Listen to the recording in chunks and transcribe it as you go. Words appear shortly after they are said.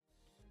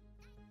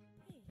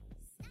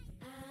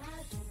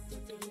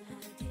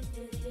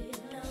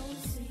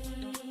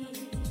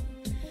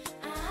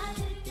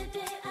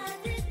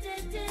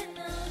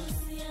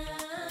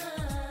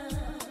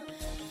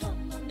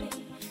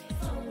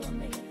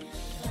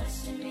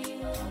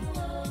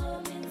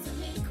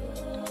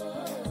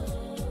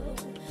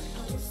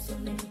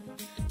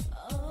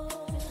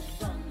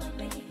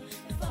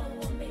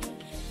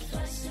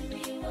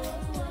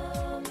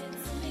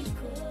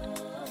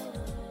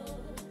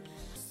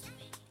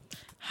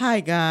Hi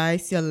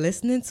guys, you're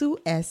listening to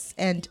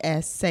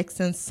S&S Sex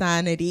and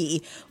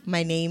Sanity.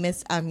 My name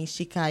is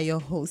Amishika, your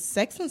host.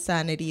 Sex and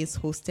Sanity is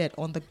hosted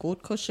on the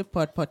Gold Coast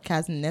Report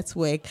Podcast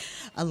Network,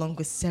 along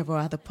with several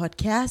other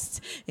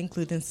podcasts,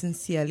 including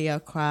Sincerely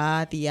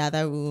Accra, The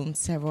Other Room,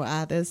 several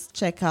others.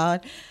 Check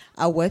out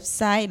our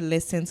website,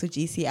 listen to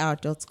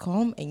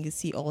gcr.com, and you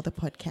see all the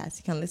podcasts.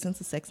 You can listen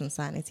to Sex and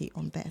Sanity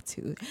on there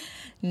too.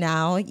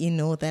 Now, you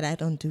know that I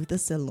don't do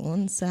this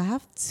alone, so I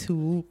have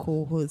two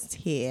co-hosts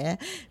here.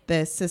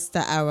 There's Sister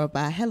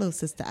Araba. Hello,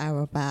 Sister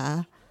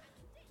Araba.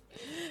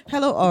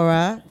 Hello,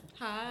 Aura.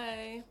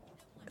 Hi.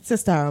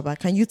 Sister Araba,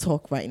 can you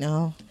talk right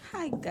now?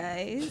 Hi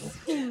guys,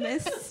 who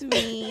missed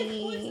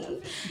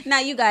me? Now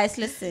you guys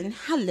listen.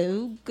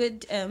 Hello,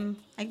 good.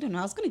 I don't know.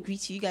 I was gonna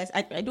greet you guys.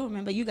 I don't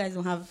remember. You guys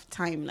don't have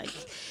time. Like,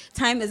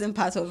 time isn't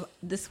part of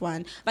this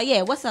one. But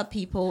yeah, what's up,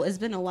 people? It's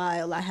been a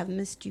while. I have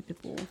missed you,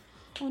 people.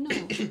 Oh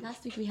no,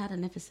 last week we had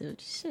an episode.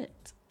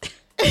 Shit.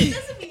 It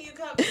doesn't mean you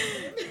can't miss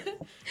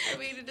it. I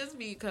mean, it doesn't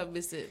mean you can't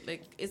miss it.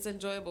 Like, it's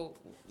enjoyable,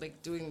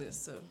 like, doing this.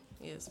 So,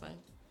 yeah, it's fine.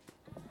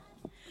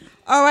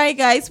 All right,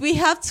 guys, we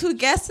have two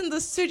guests in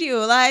the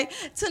studio. Like,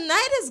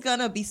 tonight is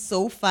gonna be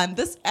so fun.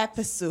 This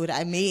episode,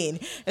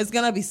 it's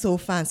gonna be so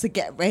fun. So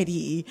get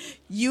ready.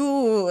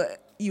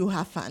 You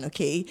have fun,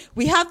 okay?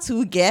 We have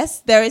two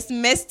guests. There is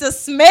Mr.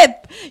 Smith.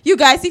 You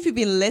guys, if you've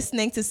been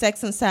listening to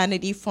Sex and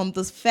Sanity from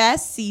the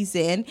first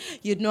season,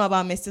 you'd know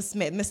about Mr.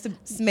 Smith. Mr.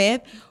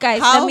 Smith,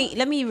 Guys,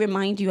 let me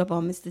remind you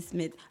about Mr.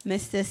 Smith.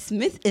 Mr.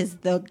 Smith is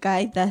the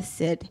guy that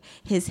said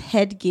his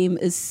head game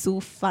is so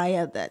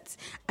fire that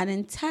an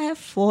entire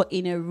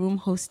 4-in-a-room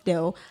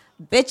hostel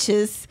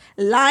bitches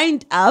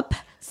lined up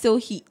so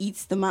he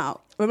eats them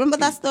out. Remember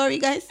that story,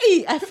 guys?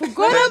 Hey, I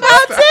forgot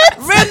about it.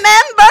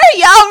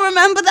 Y'all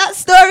remember that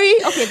story?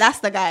 Okay, that's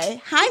the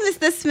guy. Hi,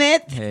 Mr.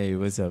 Smith. Hey,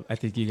 what's up? I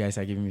think you guys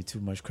are giving me too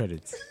much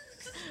credit.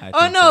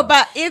 Oh no,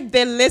 but if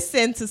they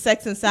listen to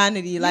Sex and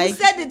Sanity, like You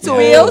said it to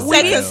real us. Sex We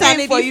and didn't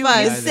Sanity for you.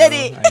 fans. You said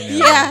it. I know.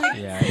 Yeah.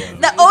 Yeah,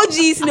 The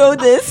OGs know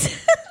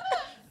this.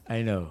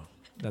 I know.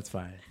 That's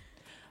fine.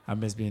 I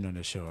miss being on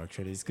the show,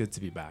 actually. It's good to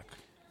be back.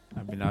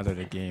 I've been out of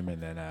the game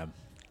and then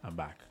I'm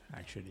back,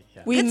 actually.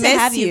 Yeah. We Good to miss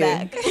have you you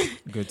back.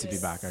 Good to be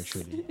back,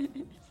 actually.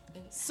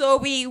 So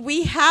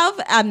we have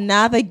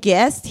another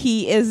guest.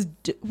 He is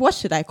what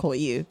should I call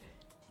you?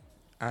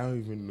 I don't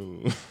even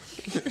know.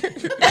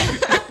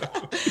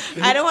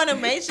 I don't want to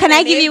mention. Can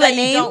I give you a that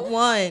name? You don't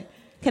want.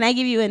 Can I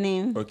give you a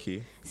name?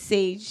 Okay.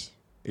 Sage.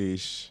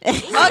 Ish. Okay.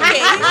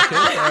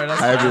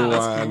 Hi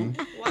everyone.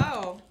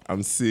 Wow.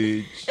 I'm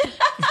Sage.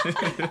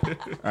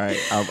 Alright,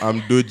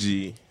 I'm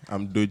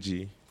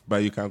Doji.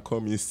 But you can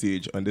call me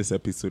Sage on this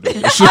episode of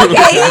the show. Okay.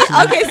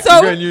 You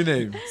got a new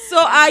name. So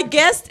our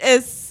guest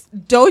is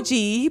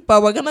Doji,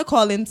 but we're gonna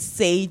call him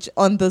Sage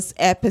on this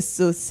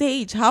episode.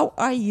 Sage, how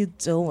are you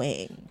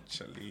doing?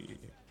 Actually,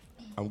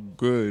 I'm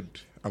good.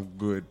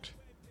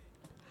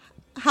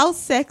 How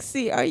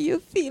sexy are you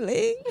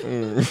feeling?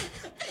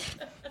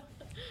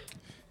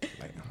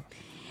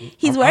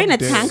 He's wearing a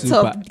there. tank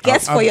top. Super-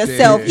 Guess I'm for there.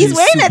 yourself. He's He's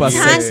wearing a super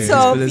tank sexy.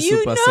 top. He's You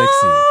super know,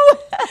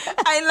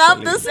 I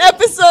love this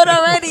episode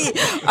already.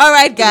 All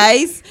right,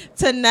 guys.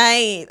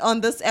 Tonight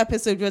on this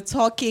episode, we're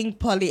talking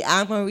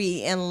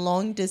polyamory and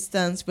long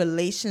distance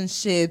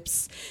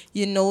relationships.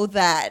 You know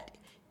that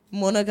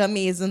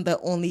monogamy isn't the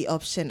only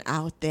option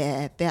out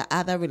there. There are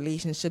other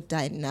relationship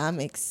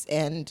dynamics.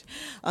 And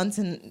on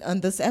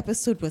this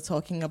episode, we're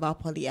talking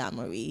about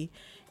polyamory.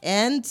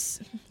 And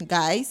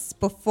guys,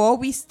 before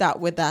we start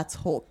with that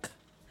talk,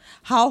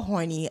 how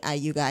horny are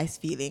you guys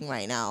feeling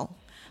right now?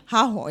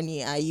 How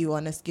horny are you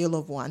on a scale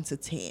of 1 to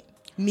 10?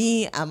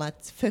 Me, I'm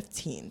at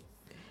 15.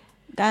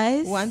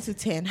 Guys, 1 to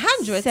 10.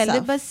 100.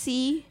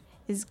 celibacy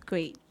is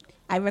great.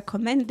 I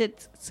recommend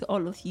it to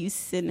all of you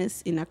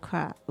sinners in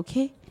Accra,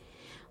 okay?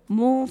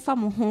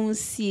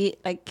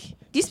 Like, do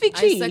you speak I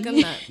Tree? second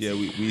that. Yeah,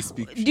 we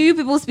speak. Do you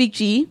people speak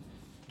Tree?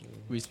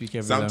 We speak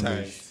every language.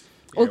 Sometimes. Yeah,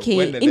 Okay,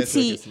 when the network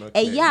inti is not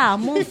clear. yeah,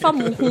 momfa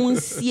mo ho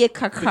nsie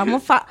kakra,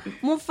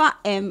 momfa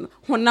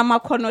honam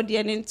akɔnɔ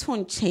de ne nto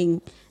nkyɛn.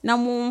 Na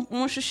mo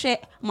hwehwɛ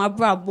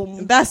mabrabo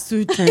mu. That's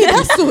too deep.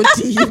 That's so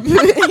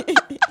deep.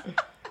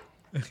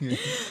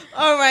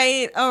 All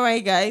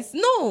right, guys.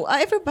 No,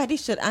 everybody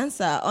should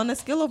answer. On a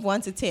scale of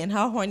 1 to 10,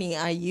 how horny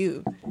are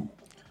you?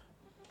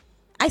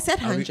 I said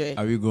 100.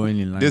 Are we going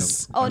in line?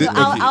 This. Oh thi- no, okay,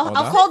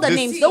 I'll call the This-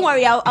 names. Don't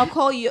worry, I'll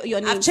call your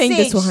name. I've changed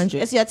it to Sage,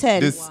 100. It's your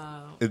turn. This Wow.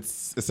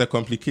 it's a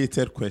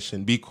complicated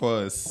question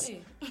because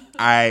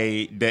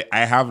I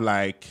have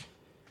like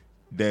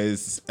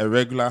there's a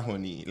regular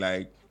honey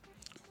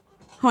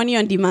Honey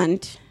on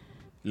demand.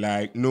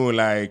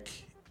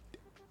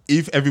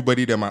 if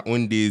everybody then my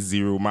own day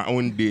 0, my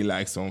own day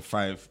like some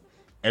 5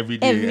 every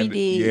day. Every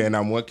day. Yeah, and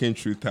I'm walking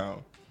through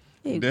town.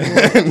 There you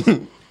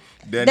Then,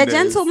 then The there's-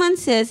 gentleman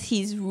says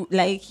he's Yeah,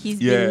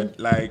 been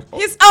like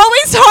He's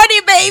always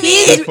horny,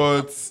 baby.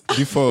 defaults.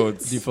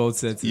 Default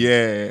setting.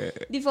 Yeah,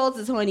 default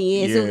is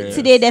honey. Yeah. So Yes.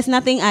 today there's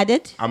nothing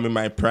added. I'm in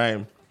my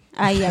prime.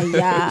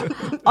 Yeah.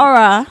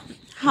 Aura,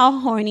 how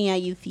horny are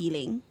you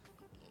feeling?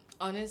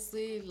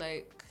 Honestly,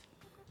 like,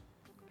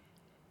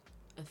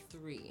 a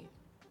 3.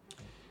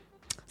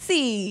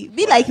 See,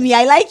 be like me.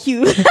 I like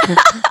you.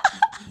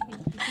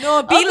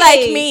 No, be Okay. like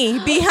me.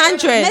 Be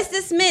 100.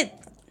 Mr. Smith.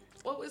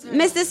 What was her?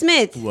 Mr.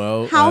 Smith.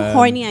 Well, How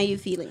horny are you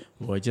feeling?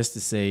 Well, just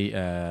to say,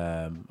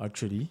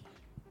 actually,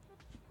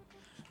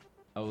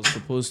 I was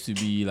supposed to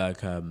be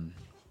like, I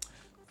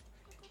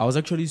was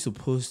actually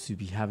supposed to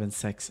be having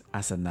sex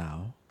as of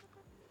now,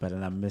 but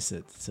then I miss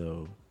it.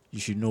 So you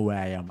should know where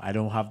I am. I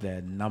don't have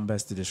the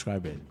numbers to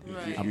describe it.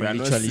 Right. I'm You are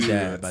not literally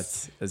there, serious.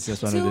 but it's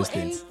just one of those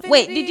things.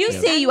 Wait, did you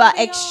say you are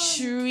beyond.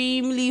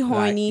 extremely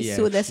horny, yeah,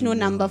 so there's no extremely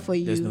number horny. for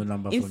you? There's no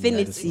number for me.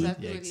 Infinity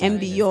Exactly. Yeah, and exactly.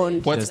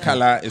 beyond. What There's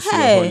color is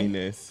Hey. your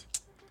holiness?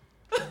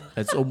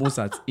 It's almost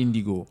at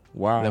indigo.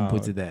 Wow. Then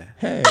put it there.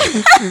 Hey.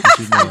 You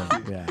should know.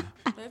 Yeah.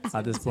 That's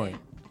At this insane. point.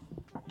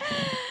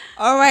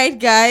 All right,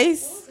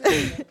 guys.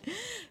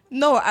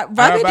 No,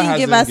 Ravi Araba didn't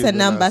give hasn't us a given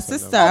number. us a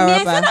Sister Me, I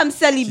said Araba. I'm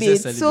celibate, She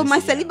said so my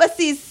celibacy,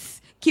 celibacy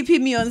is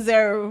keeping me on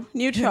 0,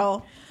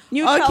 neutral.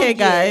 Neutral Okay,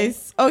 gear.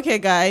 guys. Okay,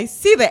 guys.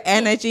 See the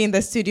energy in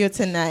the studio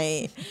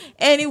tonight.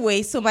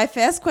 Anyway, so my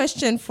first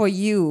question for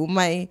you,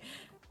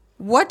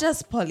 what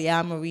does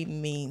polyamory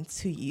mean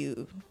to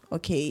you?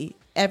 Okay,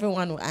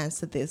 everyone will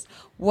answer this.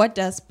 What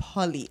does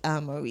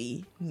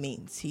polyamory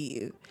mean to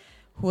you?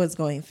 Who is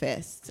going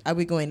first? Are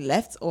we going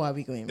left or are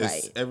we going Is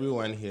right?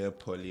 everyone here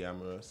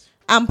polyamorous?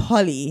 I'm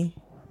poly.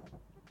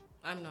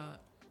 I'm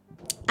not.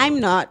 I'm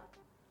not.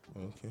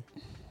 Okay.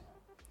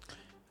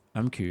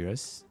 I'm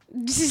curious.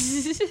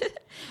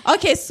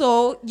 Okay,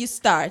 so you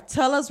start.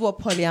 Tell us what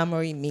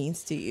polyamory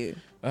means to you.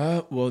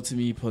 Well, to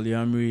me,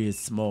 polyamory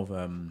is more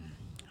of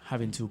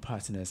having two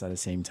partners at the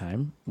same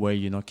time, where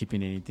you're not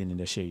keeping anything in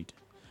the shade.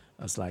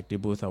 It's like they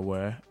both are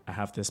aware, I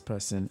have this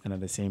person, and at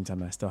the same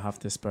time, I still have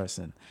this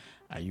person.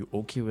 Are you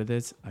okay with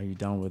it? Are you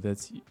down with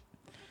it?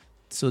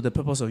 So the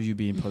purpose of you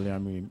being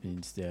polyamory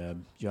means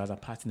your other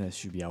partners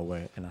should be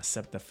aware and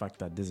accept the fact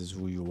that this is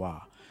who you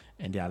are,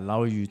 and they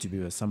allow you to be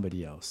with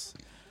somebody else.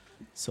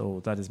 So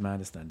that is my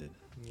understanding.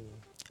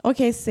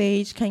 Okay,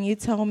 Sage, can you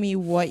tell me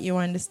what your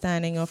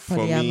understanding of For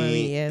polyamory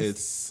me,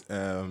 is?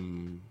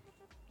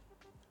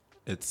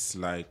 it's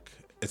like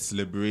it's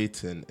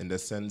liberating in the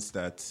sense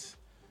that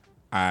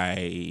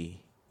I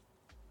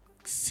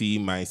see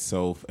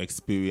myself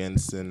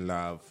experiencing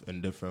love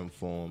in different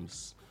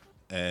forms,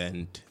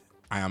 and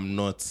I am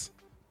not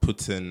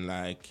putting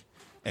like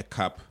a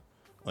cap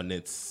on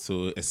it.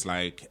 So it's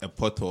like a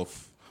pot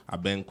of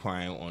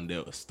abenquine on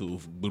the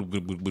stove,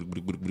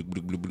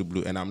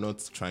 and I'm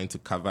not trying to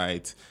cover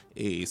it,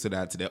 so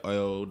that the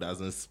oil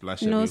doesn't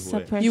splash No everywhere.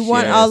 suppression. You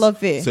want Yes. all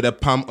of it. So the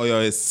palm oil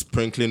is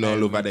sprinkling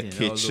all over the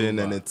Everything, all kitchen,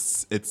 and over.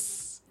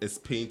 it's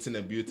painting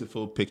a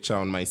beautiful picture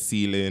on my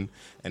ceiling,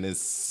 and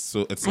it's I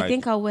like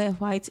think I'll wear a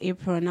white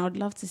apron. I would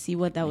love to see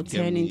what that would Get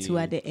turn me. into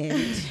at the end.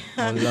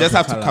 you just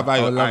have to cover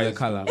your the eyes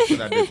color. so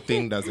that the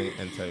thing doesn't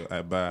enter your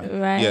eye. But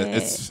Right. yeah,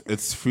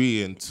 it's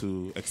freeing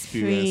to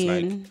experience like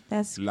Freeing.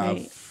 That's love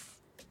great.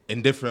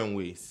 in different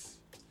ways,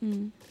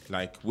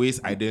 like ways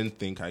I didn't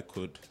think I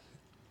could.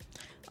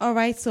 All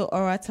right, so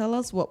Aura, tell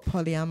us what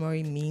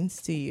polyamory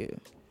means to you.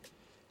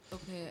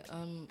 Okay,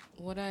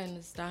 what I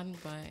understand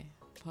by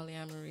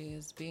polyamory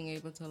is being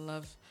able to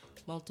love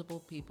multiple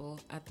people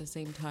at the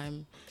same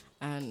time,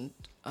 and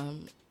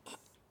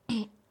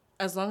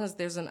as long as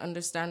there's an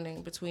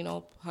understanding between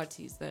all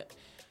parties that,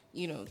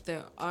 you know,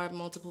 there are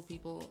multiple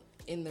people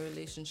in the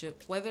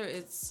relationship, whether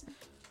it's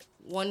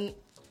one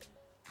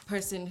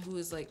person who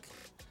is like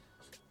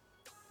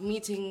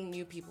meeting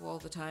new people all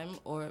the time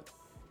or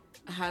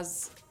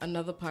has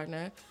another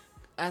partner,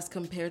 as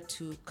compared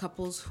to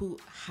couples who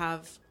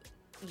have,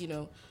 you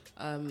know,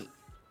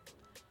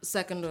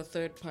 second or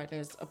third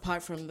partners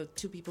apart from the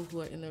two people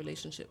who are in the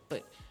relationship.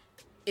 But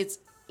it's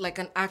like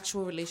an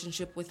actual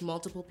relationship with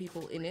multiple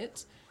people in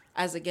it,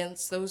 as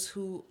against those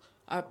who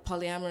are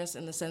polyamorous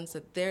in the sense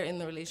that they're in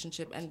the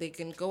relationship and they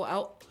can go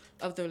out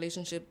of the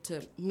relationship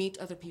to meet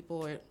other people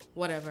or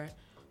whatever,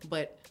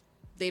 but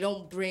they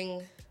don't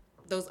bring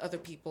those other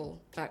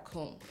people back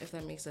home, if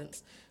that makes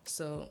sense.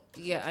 So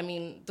yeah, I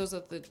mean, those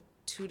are the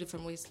two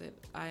different ways that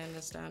I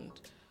understand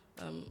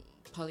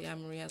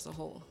polyamory as a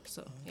whole.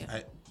 So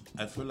yeah.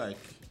 I feel like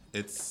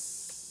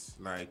it's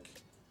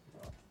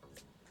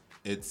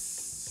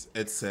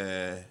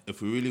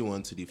if we really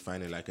want to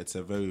define it, like it's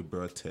a very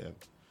broad term.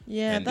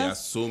 Yeah, And there are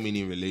that's so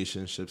many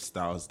relationship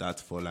styles that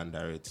fall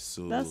under it.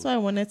 So why I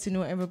wanted to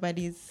know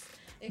everybody's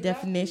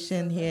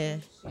definition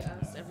here. She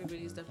asked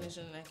everybody's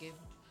definition, and I gave.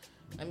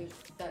 I mean,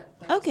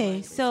 that's Okay,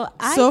 mine, so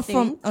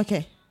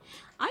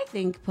I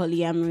think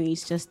polyamory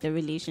is just a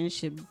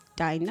relationship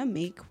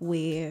dynamic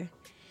where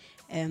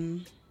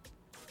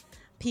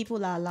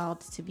people are allowed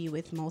to be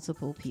with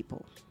multiple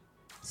people.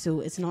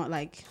 So it's not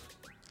like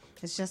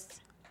it's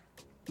just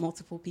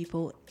multiple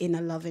people in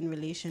a loving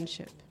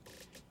relationship.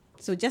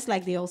 So just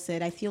like they all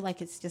said, I feel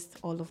like it's just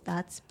all of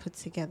that put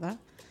together.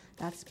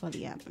 That's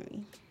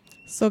polyamory.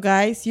 So,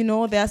 guys,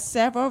 there are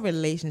several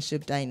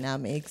relationship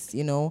dynamics,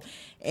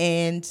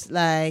 and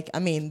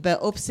the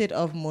opposite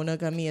of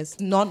monogamy is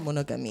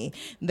non-monogamy.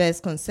 There's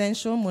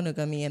consensual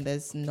monogamy and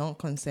there's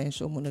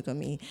non-consensual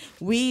monogamy.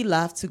 We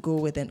love to go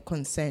with a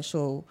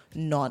consensual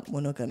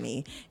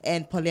non-monogamy,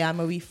 and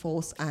polyamory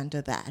falls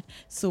under that.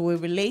 So it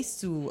relates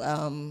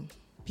to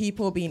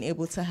people being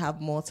able to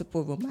have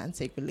multiple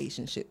romantic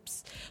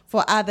relationships.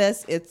 For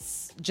others,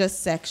 it's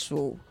just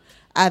sexual.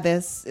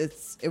 Others,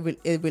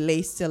 it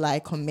relates to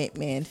like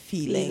commitment,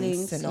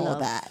 feelings and all love.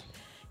 that.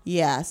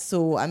 Yeah,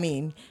 so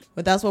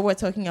but that's what we're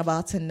talking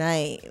about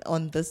tonight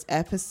on this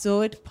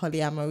episode: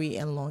 polyamory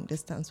and long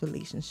distance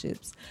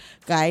relationships.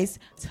 Guys,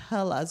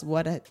 tell us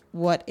what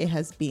it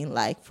has been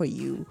like for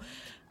you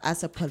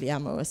as a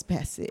polyamorous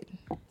person.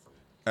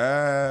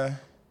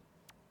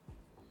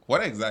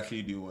 What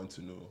exactly do you want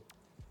to know?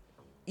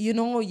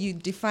 You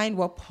defined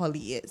what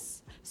poly is.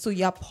 So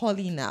you're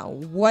poly now.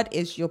 What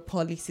is your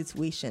poly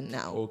situation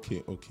now?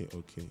 Okay.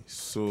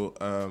 So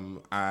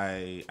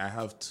I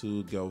have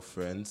 2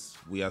 girlfriends.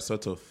 We are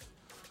sort of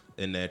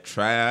in a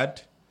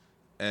triad,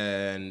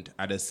 and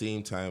at the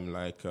same time,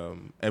 like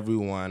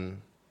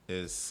everyone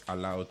is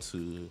allowed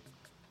to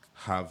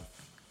have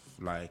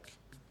like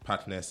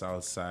partners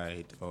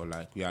outside, or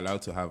like we are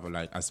allowed to have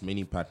like as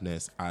many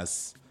partners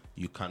as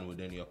you can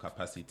within your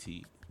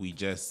capacity. We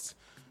just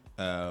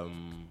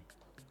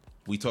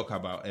we talk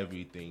about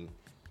everything,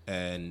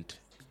 and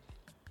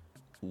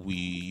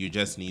you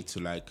just need to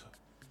like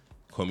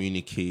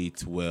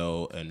communicate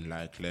well and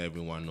like let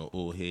everyone know,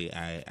 oh hey,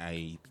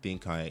 I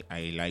think I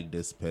like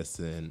this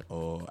person,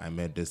 or I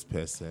met this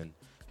person.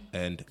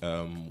 And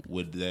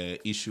with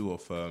the issue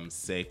of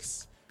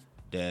sex,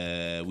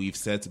 we've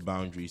set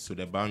boundaries. So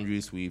the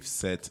boundaries we've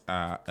set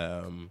are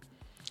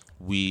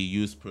we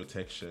use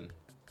protection,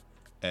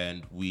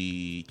 and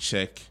we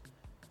check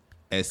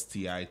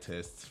STI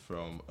tests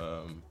from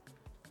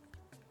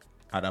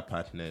other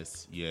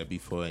partners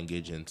before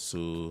engaging.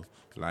 So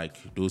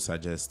like those are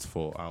just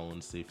for our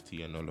own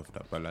safety and all of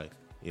that, but like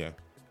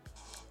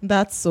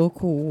That's so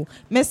cool.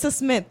 Mr.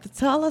 Smith,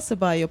 tell us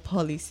about your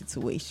poly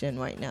situation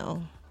right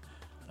now.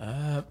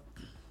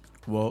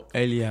 Well,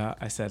 earlier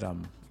I said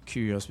I'm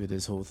curious with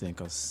this whole thing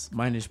because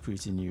mine is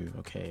pretty new.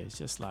 Okay, it's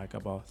just like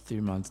about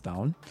 3 months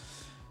down.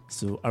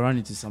 So I run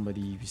into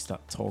somebody, we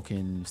start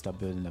talking, we start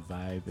building a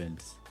vibe,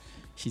 and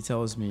she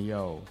tells me,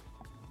 yo,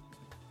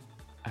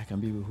 I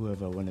can be with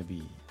whoever I want to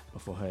be,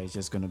 but for her it's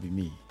just going to be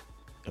me.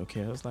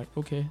 Okay, I was like,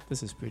 okay,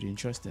 this is pretty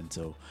interesting.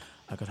 So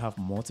I could have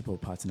multiple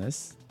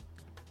partners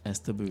and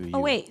still be with you. Oh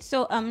wait,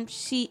 so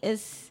she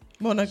is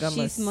Monogamous.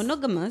 She's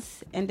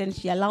monogamous, and then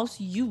she allows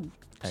you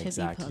to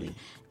Exactly. be poly.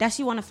 Does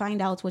she want to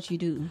find out what you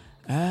do?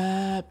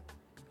 I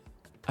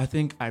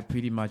think I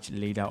pretty much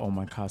laid out all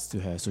my cards to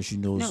her, so she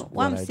knows. No,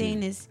 what I'm I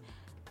saying do. is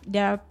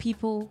there are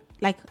people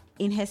like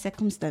in her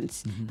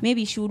circumstance.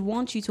 Maybe she would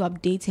want you to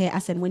update her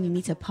as and when you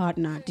meet a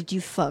partner. Did you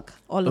fuck?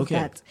 All of Okay.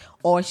 that.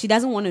 Or she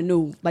doesn't want to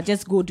know, but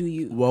just go do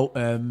you. Well,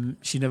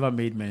 she never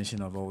made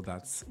mention of all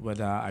that,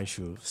 whether I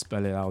should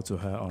spell it out to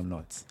her or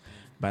not.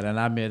 But then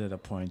I made it a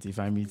point. If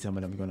I meet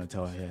somebody, I'm gonna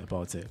tell her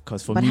about it.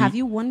 Because for But me, have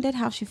you wondered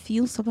how she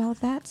feels about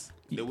that?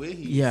 the way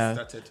he Yeah.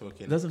 started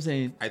talking, that's what I'm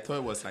saying. I thought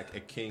it was like a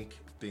kink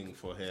thing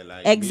for her.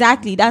 Like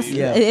Exactly. That's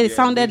it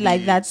sounded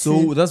like that.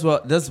 So that's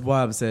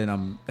why I'm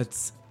saying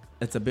it's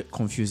a bit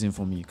confusing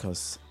for me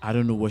because I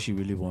don't know what she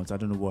really wants. I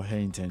don't know what her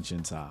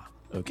intentions are.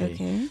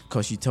 Okay.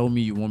 Because you tell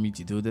me you want me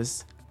to do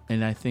this,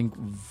 and I think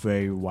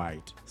very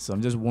wide. So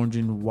I'm just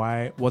wondering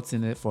what's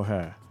in it for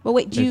her. But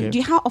wait,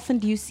 how often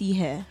do you see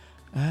her?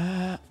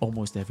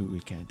 Almost every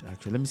weekend,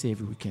 actually. Let me say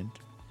every weekend.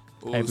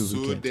 Oh, every so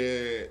weekend.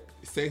 the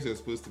sex you're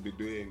supposed to be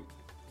doing,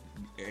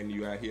 and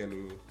you are here,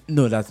 no?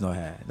 No, that's not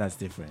her. That's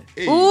different.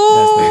 Hey. Ooh,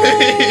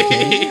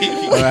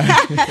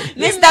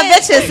 Mr.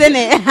 Bitches, in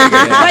it.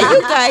 But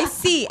you guys,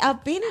 see,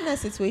 I've been in a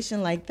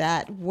situation like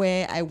that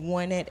where I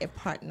wanted a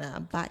partner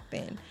back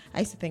then. I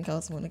used to think I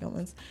was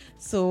monogamous.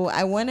 So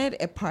I wanted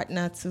a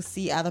partner to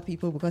see other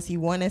people because he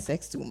wanted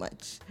sex too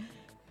much.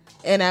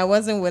 And I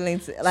wasn't willing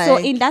to, like... So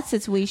in that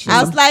situation,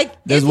 I was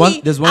like, There's if one he-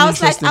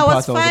 interesting I was part I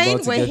was fine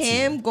about to with get to.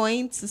 him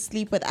going to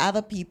sleep with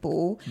other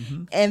people,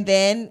 and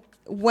then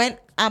when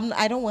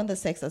I don't want the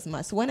sex as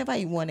much. So whenever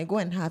you want to go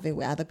and have it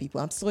with other people,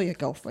 I'm still your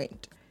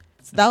girlfriend.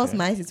 So that was Okay.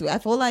 my situation. I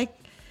feel like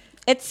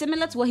it's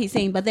similar to what he's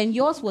saying, but then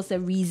yours was a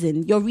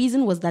reason. Your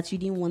reason was that you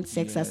didn't want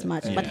sex as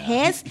much. But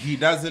hers, He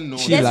doesn't know.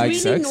 She there's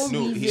likes really sex. no No,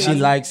 reason. he She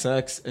likes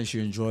sex and she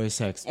enjoys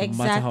sex. No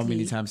matter how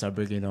many Exactly. times I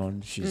bring it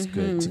on, she's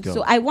good to go.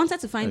 So I wanted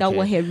to find out Okay.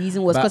 what her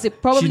reason was But because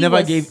it probably she never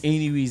was, gave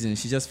any reason.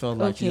 She just felt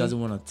like she Okay. doesn't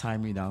want to tie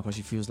me down because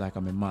she feels like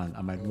I'm a man.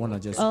 I might want to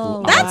just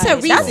Oh, go. that's out a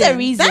and reason. That's a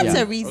reason. That's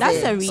Yeah. a reason.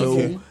 That's a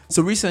reason.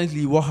 So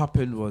recently, what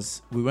happened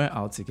was we went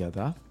out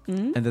together,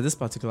 and there's this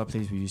particular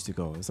place we used to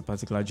go. It's a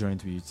particular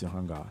joint we used to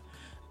hang out,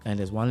 and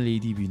there's one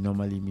lady we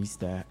normally meet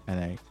there,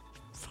 and I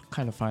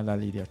kind of find that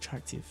lady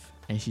attractive,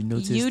 and she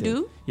noticed. You it.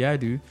 do? Yeah, I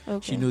do.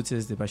 Okay. She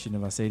noticed it, but she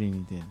never said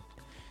anything.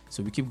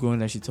 So we keep going,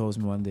 and she tells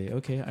me one day,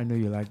 okay, I know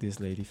you like this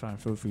lady. Fine,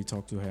 feel free to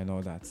talk to her and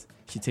all that.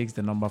 She takes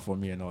the number for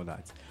me and all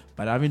that.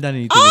 But I haven't done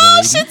anything with the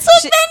lady. She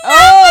took the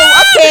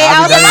Oh, okay. I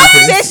I'll was be about to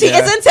say honest, she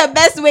yeah. isn't her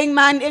best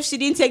wingman if she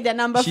didn't take the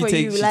number She for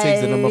takes you.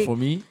 the number for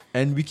me,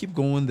 and we keep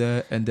going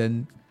there, and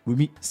then we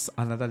meet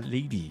another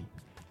lady,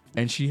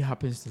 and she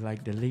happens to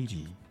like the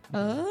lady.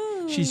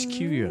 Oh. She's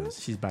curious.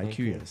 She's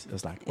bi-curious.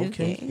 It's like,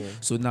 okay. Okay.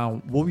 So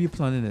now what we're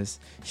planning is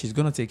she's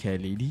going to take her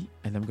lady,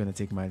 and I'm going to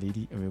take my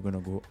lady, and we're going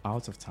to go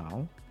out of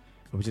town.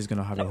 We're just going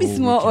to have a Be whole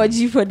small weekend.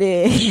 orgy for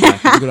the.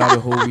 Like, we're going to have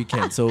a whole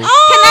weekend. So Can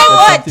I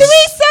watch? something-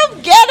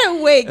 Threesome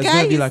getaway, It's gonna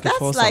guys. be like a That's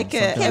foursome, like a.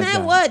 something Can like I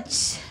that.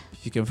 watch?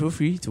 you can feel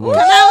free to Can watch.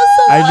 I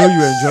also I know watch?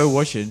 you enjoy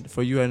watching.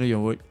 For you, I know you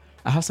watch.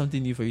 I have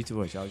something new for you to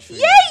watch. I'll show you.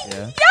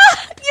 Yeah,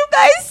 you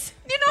guys,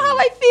 you know how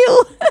I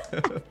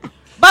feel.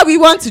 But we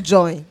want to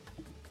join.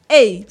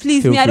 Hey,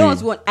 please, Feel me, I don't free. want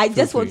to watch. I Feel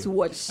just want free. to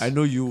watch. I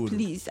know you would.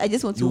 Please, I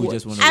just want to You would watch.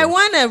 just want to I watch.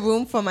 want a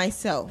room for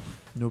myself.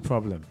 No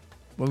problem.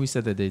 When we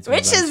set the date, we'll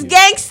Rich invite is you.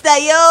 gangster,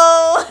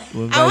 yo.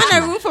 We'll I want invite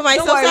a you. room for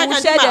myself Don't worry, so I we'll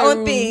can share do my the own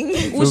room. thing.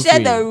 We'll Feel share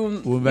free. the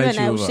room. We'll You invite and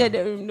I you will over. share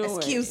the room. Don't worry.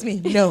 Excuse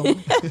me, no.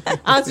 I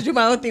want to do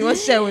my own thing.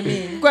 What's share with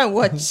me? Go and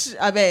watch.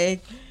 I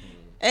beg.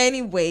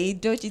 Anyway,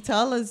 don't you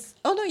tell us?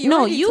 Oh no, you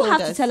No, already you told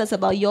have us. to tell us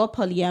about your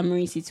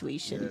polyamory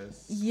situation.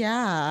 Yes.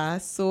 Yeah,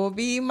 so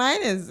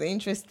mine is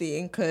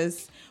interesting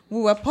because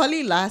we were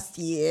poly last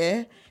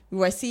year. We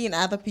were seeing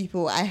other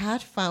people. I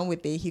had fun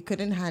with it. He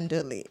couldn't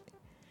handle it.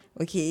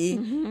 Okay,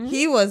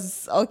 he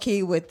was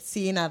okay with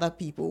seeing other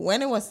people.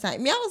 When it was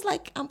time, I was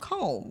like, I'm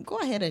calm. Go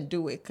ahead and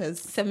do it, because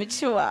So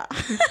mature.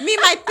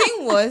 my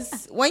thing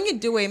was, when you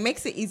do it, it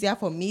makes it easier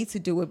for me to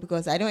do it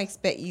because I don't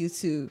expect you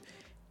to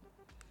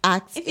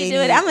act If you do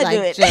it, I'ma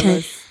do it.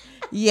 jealous.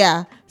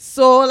 Yeah,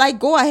 so like,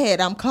 go ahead.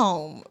 I'm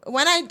calm.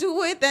 When I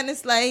do it, then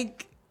it's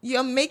like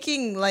you're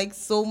making like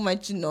so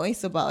much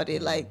noise about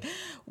it. Like,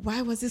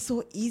 why was it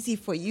so easy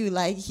for you?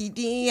 Like, he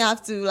didn't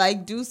have to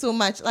like do so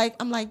much. Like,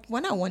 I'm like,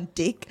 when I want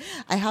dick,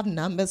 I have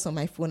numbers on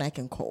my phone I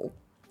can call.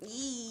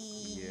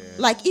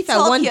 Like, if I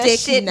Talk want your dick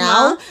shit,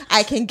 now, ma.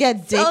 I can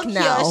get dick Talk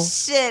now. your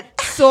shit.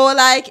 So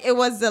like, it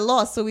was a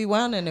lot. So we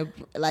went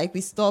on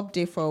we stopped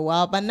it for a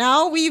while, but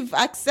now we've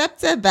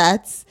accepted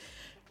that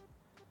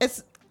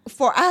it's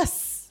for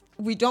us.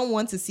 We don't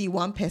want to see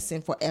one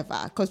person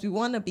forever because we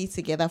want to be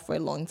together for a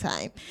long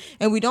time,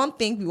 and we don't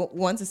think we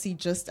want to see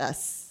just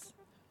us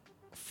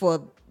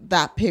for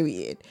that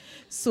period.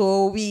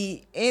 So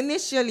we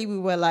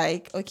were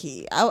like,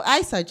 okay,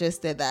 I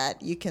suggested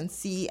that you can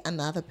see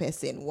another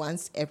person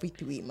once every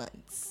 3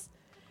 months,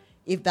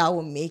 if that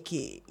will make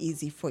it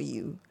easy for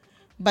you.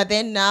 But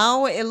then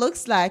now it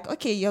looks like,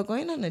 okay, you're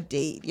going on a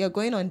date. You're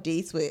going on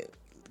dates with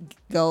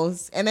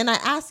girls. And then I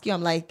ask you,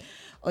 I'm like,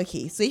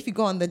 okay, so if you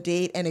go on the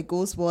date and it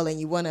goes well and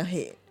you want to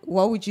hit,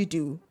 what would you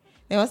do?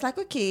 And I was like,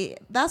 okay,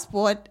 that's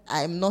what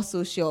I'm not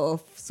so sure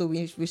of. So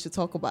we should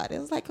talk about it. I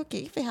was like, okay,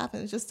 if it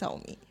happens, just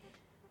tell me.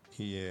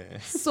 Yeah.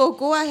 So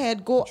go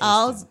ahead, go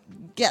out,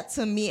 get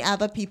to meet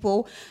other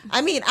people.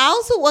 I mean, I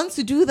also want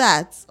to do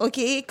that,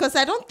 okay? Because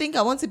I don't think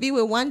I want to be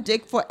with one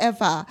dick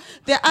forever.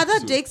 There are other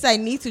dicks I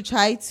need to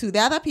try too.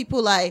 There are other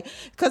people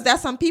because there are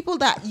some people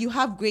that you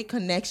have great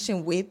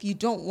connection with. You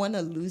don't want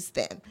to lose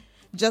them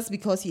just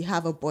because you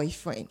have a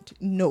boyfriend.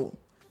 No.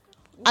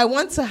 I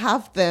want to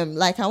have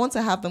them, I want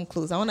to have them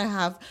close. I want to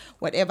have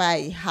whatever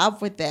I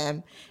have with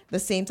them the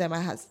same time I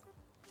have.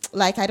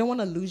 I don't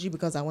want to lose you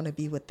because I want to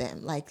be with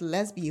them.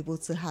 Let's be able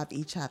to have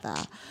each other.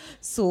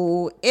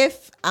 So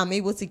if I'm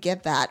able to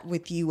get that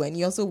with you and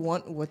you also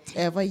want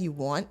whatever you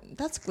want,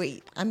 that's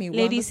great. I mean, we're on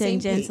the Ladies same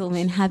and page.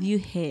 gentlemen, have you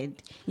heard?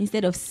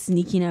 Instead of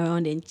sneaking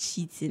around and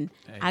cheating,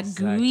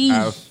 Exactly.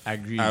 agree.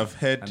 Agree. I've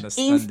heard-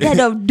 Understand Instead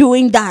it. of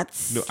doing that.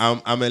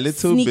 No, I'm a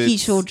little Sneaky bit.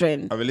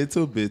 children. I'm a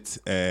little bit.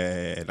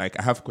 I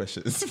have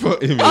questions for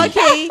Amy.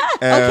 Okay.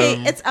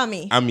 Okay. It's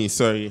Ami. Ami,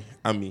 sorry,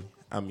 Ami.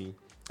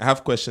 I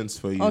have questions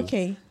for you.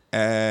 Okay.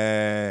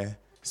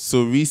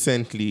 So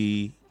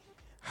recently,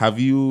 have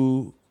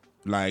you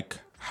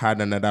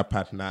had another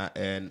partner,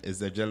 and is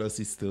the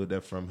jealousy still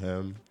there from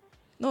him?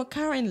 No,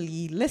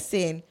 currently,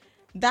 listen,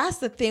 that's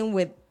the thing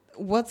with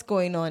what's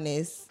going on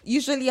is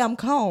usually I'm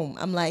calm.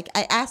 I'm like,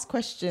 I ask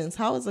questions.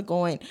 How is it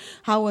going?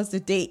 How was the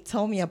date?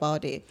 Tell me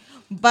about it.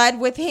 But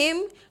with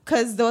him,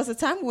 because there was a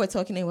time we were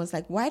talking, and it was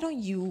like, why don't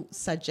you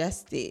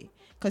suggest it?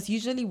 Because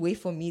usually wait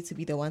for me to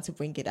be the one to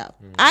bring it up.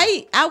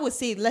 I would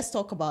say, let's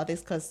talk about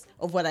this because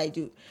of what I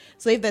do.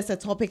 So if there's a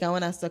topic I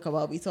want us to talk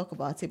about, we talk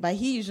about it. But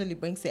he usually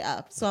brings it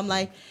up. So I'm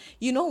like,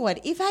 you know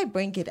what? If I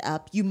bring it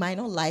up, you might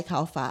not like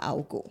how far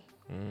I'll go.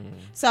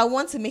 So I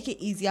want to make it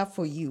easier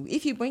for you.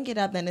 If you bring it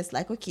up, then it's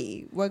like,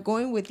 okay, we're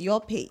going with your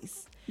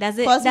pace. Does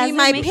it? Cause Does we it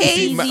might make pay- it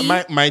See,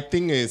 easy? my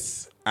thing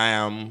is,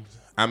 I'm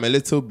a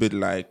little bit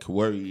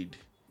worried.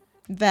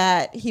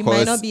 That he might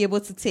 'Cause- not be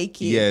able to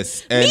take it.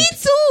 Yes, Me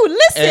too.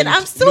 Listen, and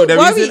I'm still the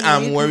worried. reason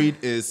I'm worried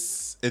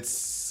is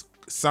it's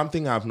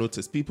something I've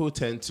noticed. People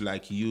tend to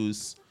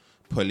use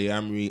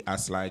polyamory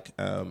as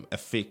a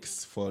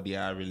fix for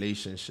their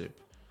relationship.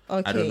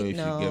 Okay, I don't know if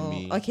no. you get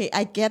me. Okay,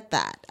 I get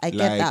that. I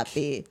get that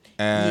bit.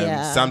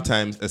 Yeah.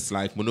 Sometimes it's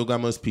like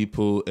monogamous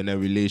people in a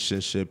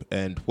relationship,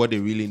 and what they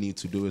really need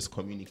to do is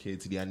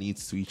communicate their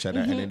needs to each other,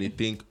 and then they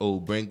think, oh,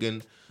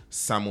 bringing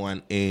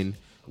someone in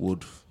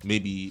would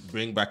maybe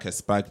bring back a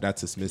spark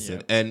that is missing.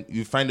 Yeah. And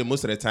you find that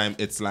most of the time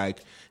it's like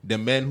the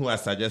men who are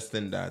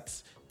suggesting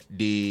that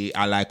they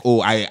are like,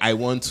 oh, I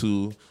want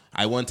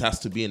us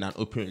to be in an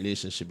open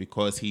relationship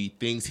because he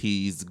thinks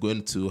he's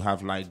going to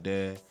have like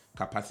the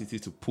capacity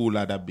to pull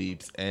other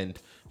babes. And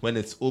when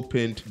it's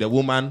opened, the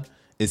woman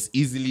is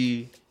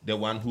easily the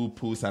one who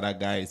pulls other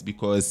guys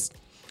because,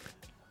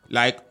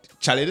 like,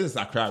 Charlie, this is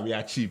Accra, we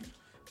are cheap.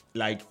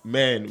 Like,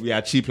 men, we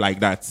are cheap like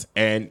that.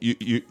 And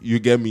you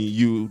get me?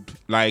 You'd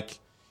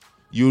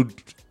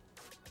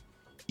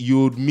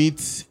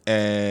meet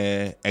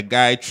a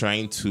guy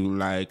trying to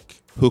like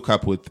hook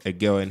up with a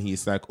girl, and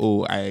he's like,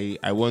 oh,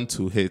 I want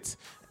to hit,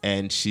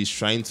 and she's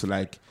trying to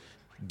like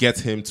get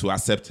him to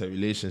accept a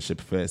relationship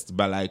first.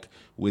 But like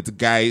with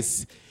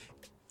guys,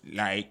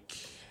 like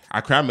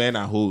Accra men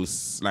are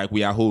hoes, like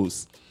we are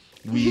hoes.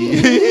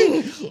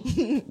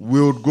 We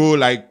would go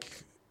like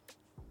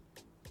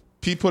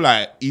people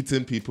are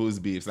eating people's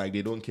babes, like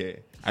they don't care.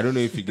 I don't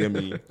know if you get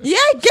me. Yeah,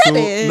 I get So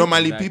it.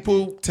 normally Exactly.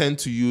 people tend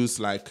to use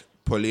like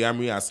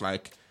polyamory as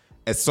like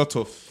a sort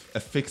of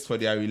a fix for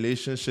their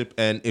relationship,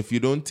 and if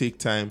you don't take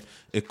time,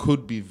 it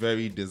could be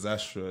very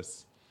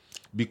disastrous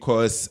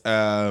because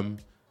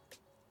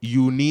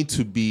you need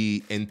to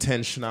be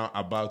intentional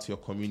about your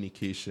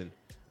communication.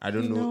 I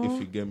don't know if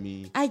you get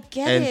me. I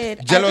get and it.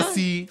 I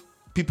Jealousy,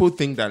 people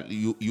think that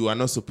you are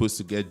not supposed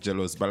to get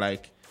jealous, but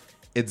like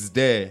it's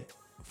there.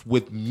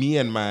 With me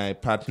and my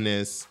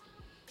partners,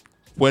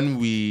 when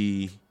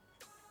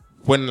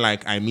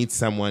like I meet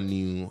someone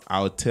new,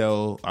 I'll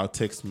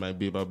text my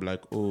babe, I'll be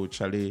like, oh,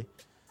 Charlie,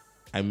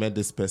 I met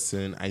this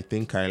person, I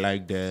think I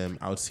like them,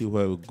 I'll see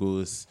where it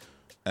goes.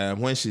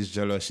 When she's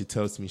jealous, she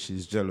tells me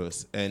she's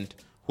jealous. And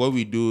what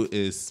we do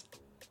is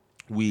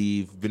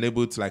we've been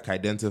able to like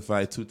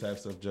identify two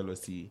types of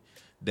jealousy.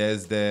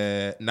 There's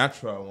the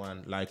natural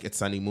one, like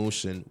it's an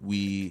emotion.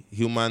 We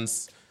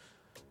humans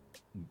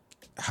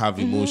have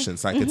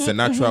emotions, like it's a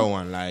natural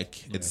one,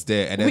 like it's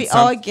there. And then We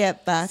all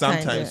get that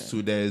sometimes kinda.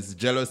 too there's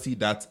jealousy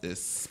that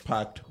is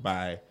sparked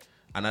by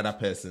another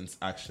person's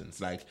actions.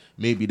 Like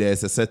maybe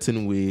there's a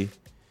certain way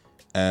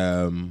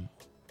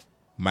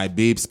my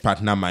babe's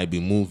partner might be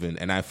moving,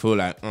 and I feel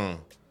like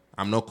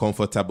I'm not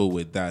comfortable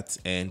with that,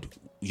 and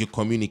you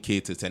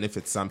communicate it. And if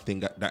it's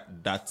something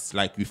that's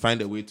like, we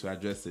find a way to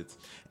address it.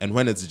 And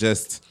when it's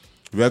just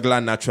regular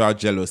natural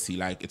jealousy,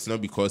 like it's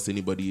not because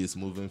anybody is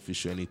moving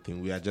fish or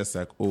anything, we are just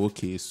like, oh,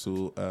 okay,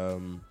 so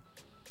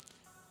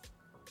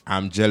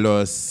I'm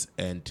jealous,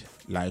 and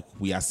like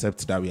we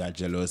accept that we are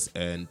jealous,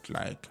 and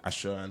like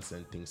assurance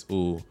and things.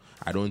 Oh,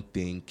 I don't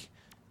think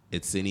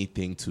it's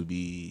anything to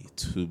be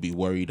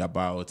worried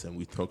about, and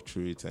we talk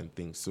through it and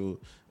things. So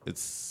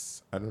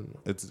it's, I don't know,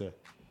 it's there.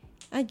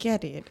 I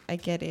get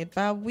it.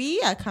 But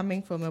we are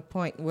coming from a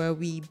point where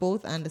we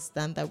both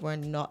understand that we're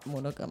not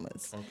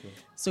monogamous. Okay.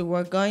 So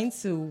we're going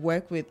to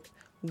work with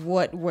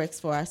what works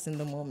for us in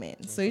the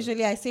moment. So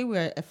usually I say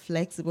we're a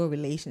flexible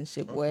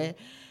relationship where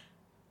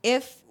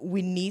if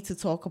we need to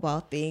talk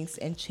about things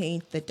and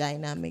change the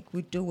dynamic,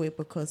 we do it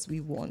because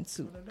we want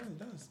to.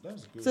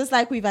 That's good. So it's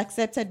like we've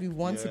accepted we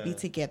want to be Yeah.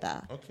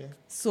 together. Okay.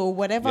 So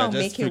whatever Yeah, will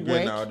just make it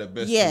figuring work. out the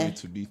best Yeah. way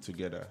to be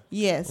together.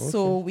 Yes,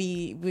 so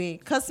we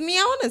cause me,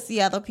 I want to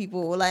see other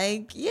people.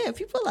 Like, yeah,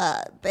 people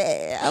are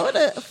there. I want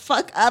to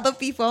fuck other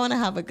people. I want to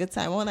have a good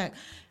time. I want to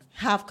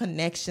have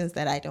connections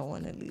that I don't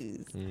want to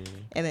lose,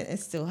 and then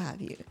still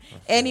have you.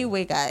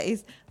 Anyway,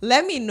 guys,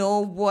 let me know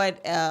what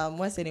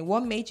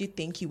what made you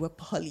think you were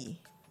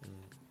poly.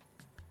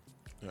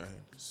 Right.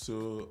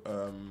 So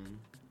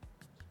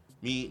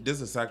this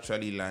is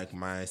actually like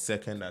my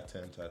second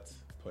attempt at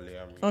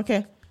polyamory.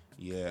 Okay.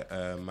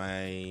 Yeah,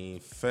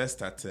 my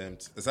first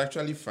attempt. It's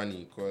actually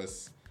funny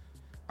because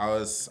I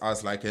was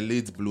like a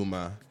late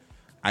bloomer.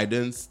 I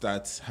didn't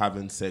start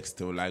having sex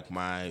till like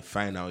my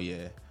final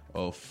year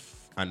of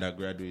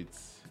undergraduate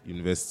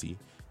university,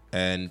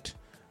 and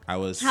I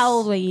was. How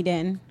old were you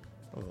then?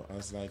 Oh, I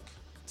was like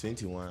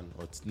 21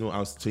 I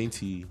was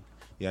 20.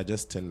 Yeah, I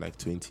just turned like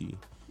 20.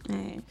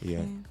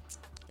 Yeah.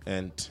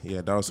 And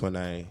yeah, that was when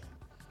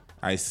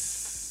I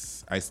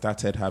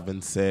started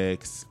having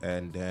sex,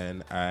 and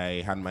then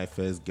I had my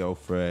first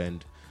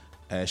girlfriend.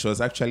 She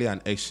was actually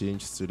an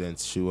exchange student.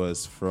 She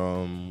was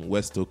from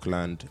West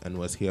Oakland and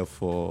was here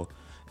for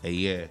a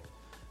year.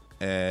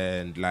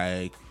 And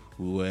like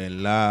we were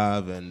in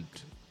love and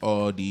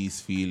all these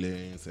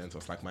feelings, and it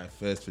was like my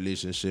first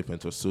relationship, and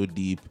it was so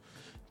deep.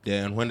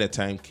 Then when the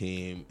time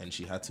came and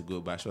she had to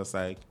go back, she was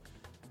like,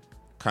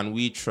 can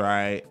we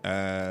try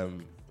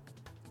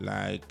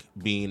like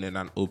being in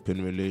an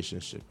open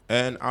relationship?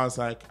 And I was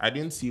like, I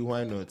didn't see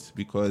why not,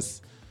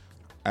 because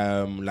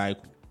like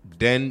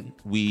then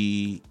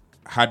we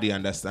had the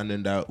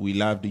understanding that we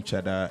loved each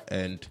other,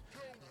 and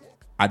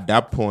at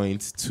that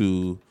point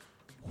to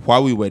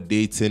while we were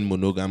dating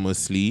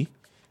monogamously,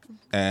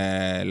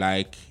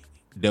 like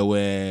there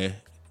were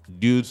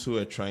dudes who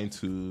were trying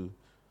to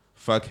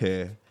fuck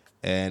her,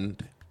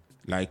 and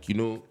like, you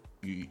know,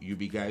 you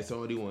be guys,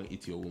 somebody want to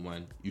eat your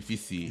woman, if you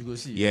see, You go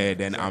see, yeah,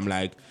 then exactly. I'm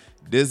like,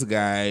 this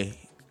guy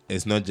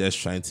is not just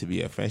trying to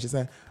be a friend. She's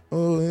like,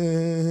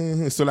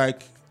 oh, so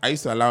like I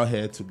used to allow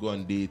her to go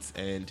on dates,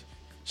 and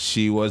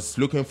she was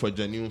looking for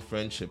genuine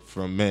friendship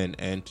from men,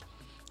 and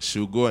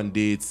she'll go on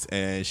dates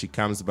and she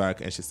comes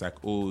back and she's like,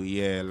 oh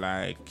yeah,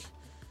 like,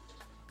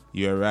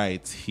 you're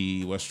right,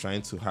 he was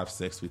trying to have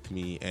sex with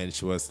me, and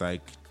she was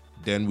like,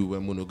 then we were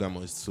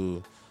monogamous.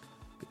 So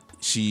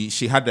she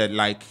had that,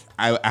 like,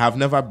 I have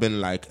never been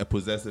like a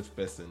possessive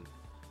person.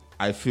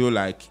 I feel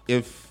like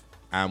if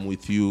I'm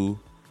with you,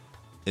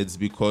 it's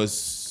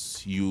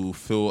because you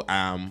feel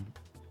I'm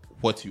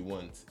what you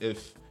want.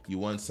 If you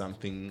want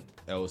something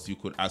else, you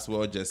could as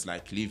well just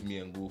like leave me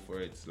and go for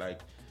it.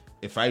 Like,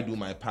 if I do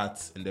my part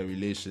in the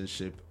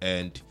relationship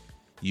and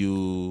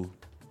you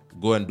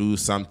go and do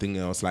something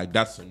else, like,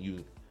 that's on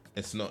you.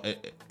 It's not,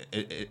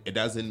 it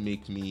doesn't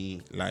make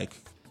me like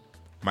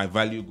my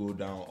value go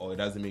down, or it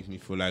doesn't make me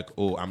feel like,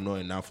 oh, I'm not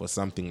enough or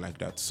something like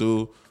that.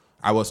 So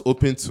I was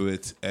open to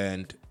it,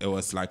 and it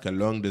was like a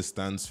long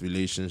distance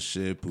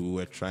relationship. We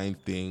were trying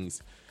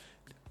things.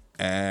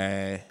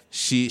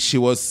 She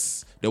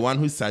was the one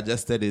who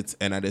suggested it,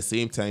 and at the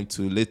same time,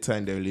 too, later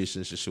in the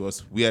relationship, she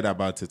was weird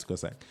about it,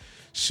 because like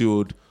she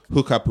would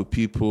hook up with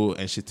people,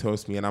 and she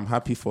tells me, and I'm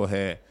happy for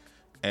her.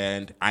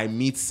 And I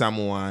meet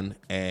someone,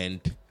 and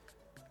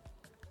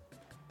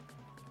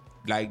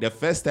like the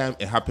first time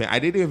it happened, I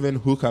didn't even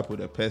hook up with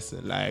a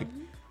person. Like,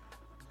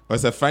 it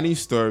was a funny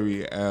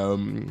story.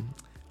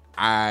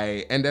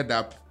 I ended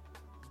up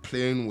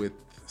playing with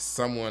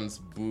someone's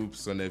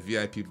boobs on a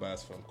VIP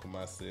bus from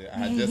Kumasi. I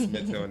had just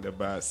met her on the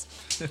bus.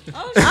 That's an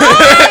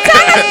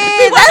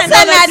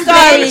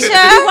adventure.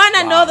 You want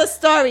to know the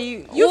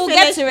story? We'll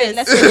get to it.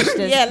 Let's finish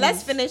this. Yeah,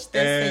 let's finish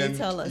this and And you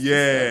tell us.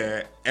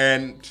 yeah,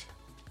 and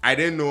I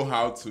didn't know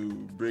how to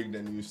break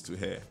the news to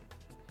her.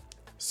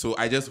 So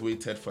I just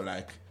waited for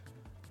like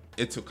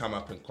it to come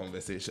up in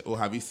conversation. Oh,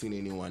 have you seen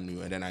anyone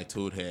new? And then I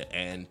told her,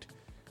 and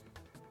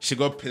she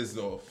got pissed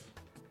off.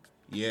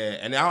 Yeah,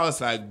 and I was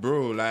like,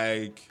 bro,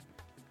 like,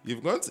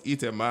 you've gone to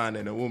eat a man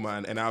and a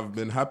woman, and I've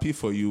been happy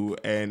for you,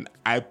 and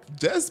I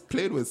just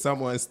played with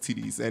someone's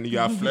titties, and you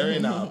are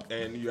flaring up,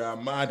 and you are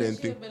mad and Would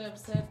she things. have been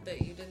upset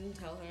that you didn't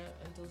tell her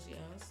until she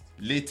asked?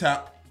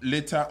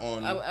 Later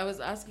on, I was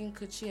asking,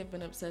 could she have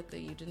been upset that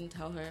you didn't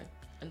tell her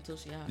until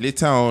she asked?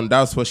 Later on,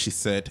 that's what she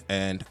said,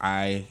 and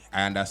I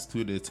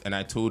understood it, and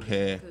I told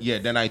her, yeah.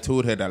 Then I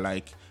told her that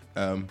like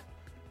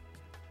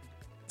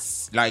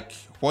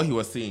what he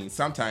was saying.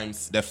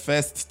 Sometimes the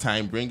first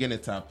time bringing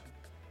it up,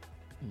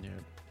 Yeah.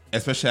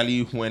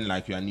 especially when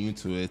like you are new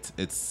to it,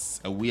 it's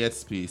a weird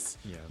space.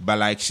 Yeah. But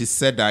like she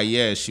said that,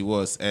 yeah, she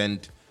was,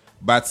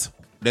 but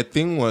the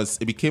thing was,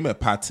 it became a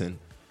pattern.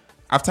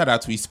 After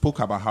that, we spoke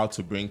about how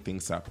to bring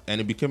things up, and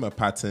it became a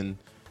pattern.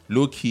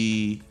 Low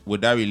key,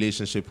 with that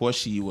relationship, what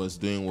she was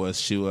doing was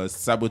she was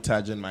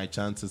sabotaging my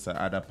chances at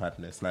other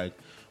partners. Like,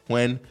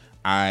 when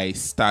I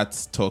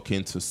start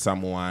talking to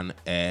someone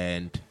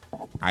and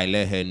I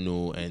let her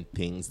know and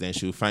things, then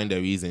she'll find a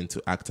reason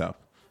to act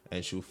up,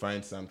 and she'll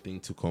find something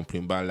to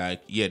complain. But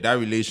like, yeah, that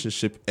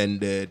relationship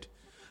ended.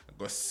 I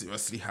got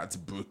seriously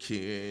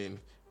heartbroken.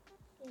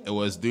 It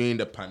was during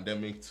the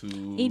pandemic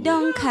too. You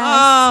don't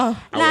cast.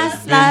 Oh, I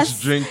was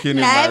binge drinking in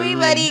Now my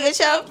everybody room. get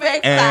your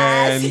breakfast.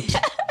 And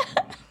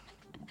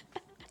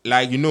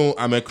like, you know,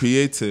 I'm a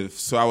creative,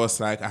 so I was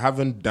like, I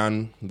haven't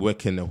done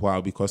work in a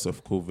while because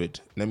of COVID.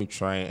 Let me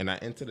try. And I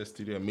entered the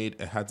studio,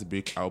 made a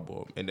Heartbreak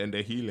album, and then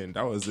the healing,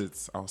 that was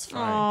it. I was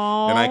fine.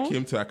 Aww. Then I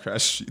came to Accra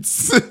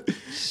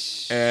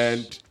Streets.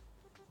 And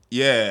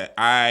yeah,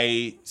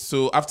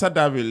 so after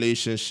that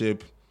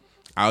relationship,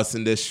 I was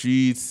in the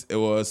streets. It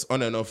was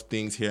on and off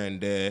things here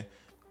and there.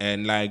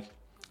 And like,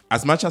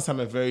 as much as I'm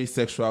a very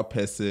sexual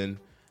person,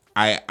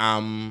 I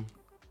am...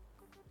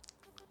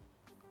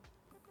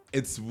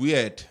 It's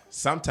weird.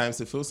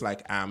 Sometimes it feels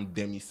like I'm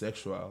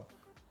demisexual.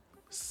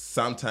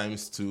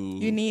 Sometimes too.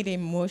 you need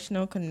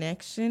emotional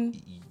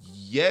connection.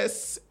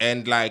 Yes,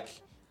 and like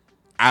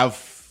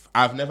I've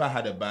never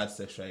had a bad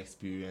sexual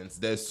experience.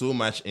 There's so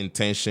much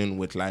intention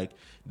with like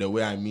the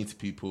way I meet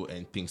people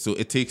and things. So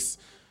it takes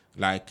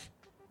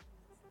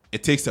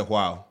a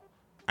while.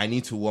 I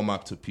need to warm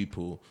up to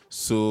people.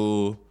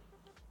 So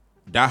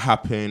that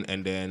happened,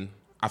 and then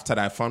after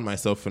that, I found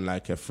myself in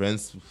like a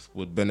friends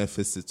with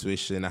benefits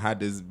situation. I had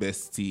this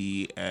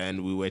bestie,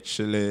 and we were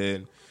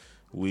chilling.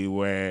 We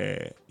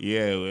were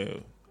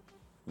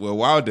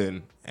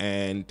wilding,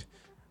 and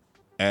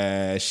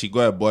she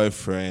got a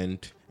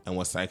boyfriend and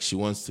was like, she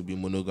wants to be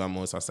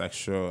monogamous. I was like,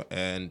 sure.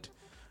 And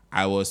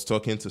I was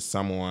talking to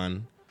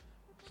someone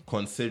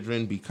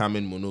considering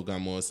becoming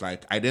monogamous.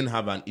 Like, I didn't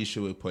have an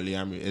issue with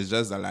polyamory. It's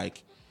just that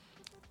like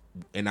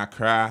in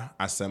Accra,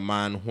 as a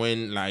man,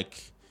 when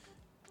like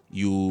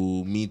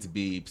you meet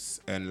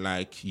babes and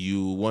like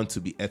you want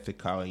to be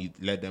ethical and you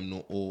let them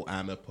know, oh,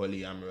 I'm a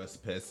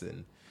polyamorous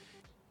person,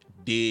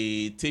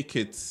 they take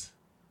it.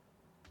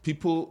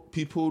 People,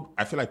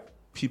 I feel like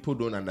people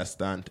don't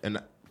understand,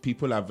 and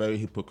people are very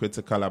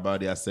hypocritical about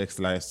their sex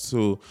life.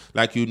 So,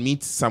 like, you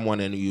meet someone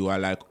and you are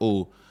like,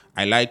 oh,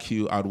 I like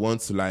you. I'd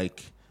want to,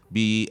 like,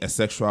 be a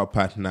sexual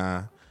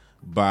partner,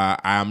 but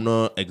I am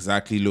not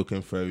exactly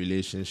looking for a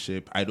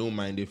relationship. I don't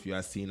mind if you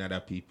are seeing other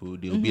people.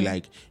 They'll be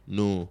like,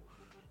 no,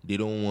 they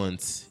don't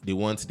want. They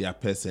want their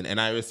person.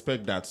 And I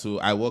respect that. So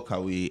I walk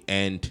away,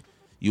 and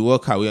you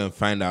walk away and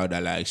find out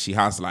that, like, she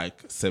has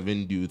like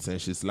 7 dudes and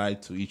she's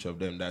lied to each of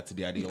them that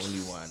they are the only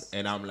one.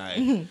 And I'm like,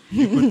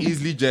 you could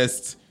easily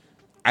just,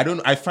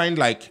 I find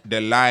like the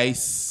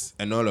lies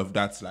and all of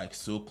that's like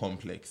so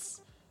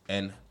complex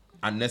and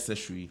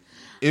unnecessary.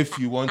 If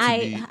you want to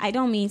be... I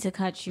don't mean to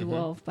cut you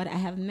off, but I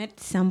have met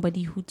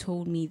somebody who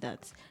told me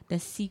that the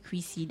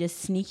secrecy, the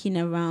sneaking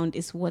around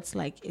is what's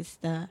like, is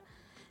the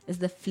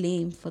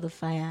flame for the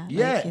fire.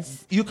 Yeah, like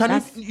you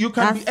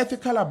can be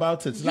ethical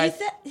about it.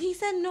 He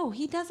said no,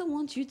 he doesn't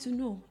want you to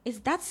know. It's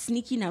that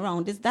sneaking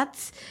around. It's that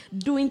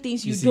doing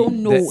things you see,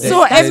 don't know.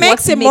 So it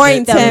makes it more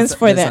intense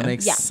for There's them. an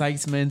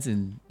excitement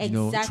in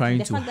Exactly. trying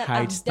The to fact that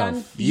hide I've done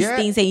stuff. these Yeah,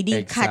 things and you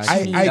didn't catch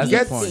exactly. me. I That's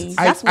get, the point.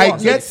 That's I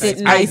what get, makes it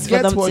I nice for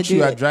get them what to you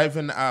do are it.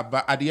 driving at,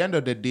 but at the end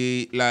of the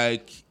day,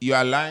 like, you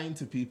are lying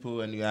to people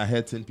and you are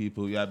hurting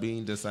people. You are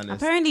being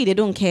dishonest. Apparently, they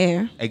don't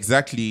care.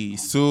 Exactly.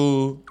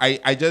 So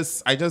I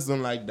just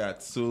don't like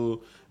that.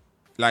 So,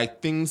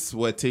 like, things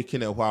were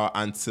taking a while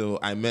until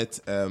I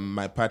met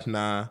my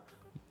partner,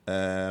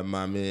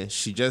 Mame.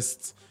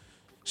 She's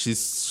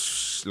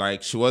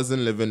like, she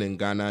wasn't living in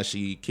Ghana.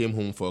 She came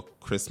home for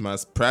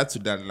Christmas. Prior to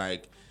that,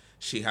 like,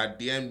 she had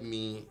DM'd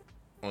me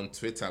on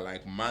Twitter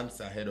like months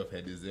ahead of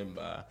her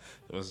December.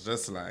 It was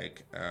just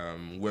like,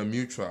 we're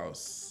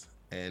mutuals.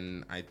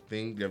 And I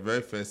think the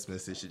very first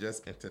message, she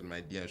just entered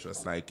my DM. She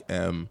was like,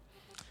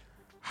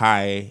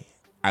 hi,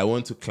 I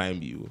want to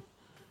climb you.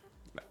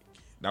 Like,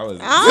 that was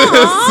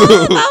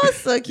That was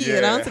so cute. yeah,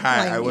 I want to hi,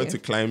 climb I you. want to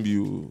climb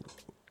you.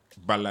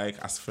 But like,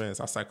 as friends,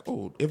 I was like,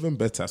 oh, even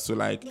better. So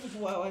like,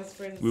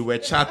 we were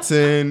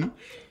chatting.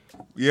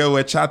 Yeah,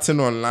 we're chatting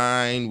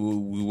online.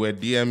 We were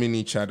DMing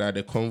each other.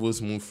 The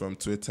convos moved from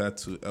Twitter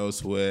to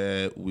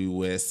elsewhere. We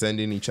were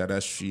sending each other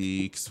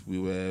streaks. We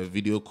were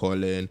video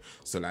calling.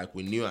 So like,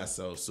 we knew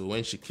ourselves. So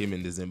when she came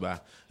in December,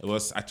 I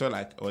felt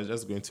like it was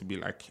just going to be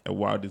like a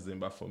wild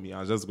December for me.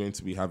 I was just going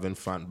to be having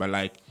fun. But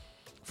like,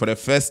 for the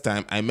first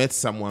time, I met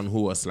someone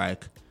who was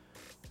like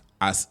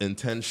as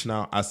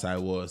intentional as I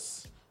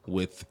was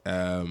with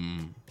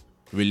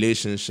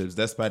relationships,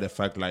 despite the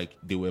fact like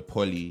they were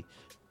poly,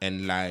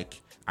 and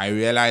like I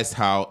realized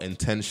how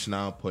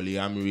intentional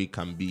polyamory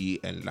can be,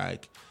 and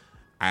like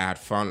I had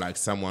found like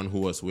someone who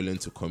was willing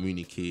to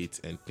communicate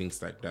and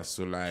things like that.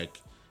 So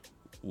like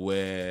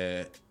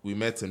we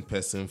met in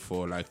person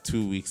for like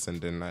 2 weeks,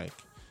 and then like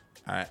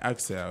I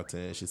asked her out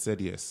and she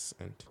said yes.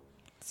 And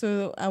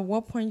So at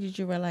what point did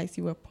you realize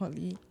you were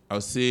poly?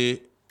 I'll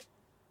say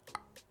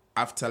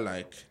after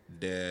like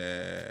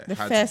the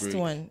first heartbreak.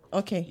 one.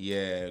 Okay.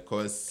 Yeah,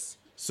 because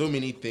so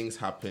many things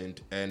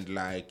happened, and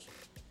like,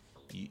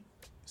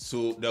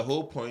 so the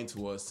whole point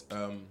was,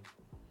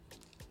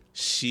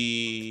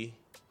 she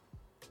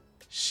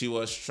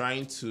was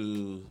trying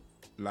to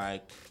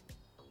like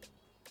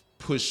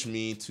push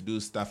me to do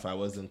stuff I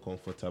wasn't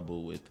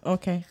comfortable with.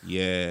 Okay.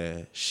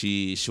 Yeah,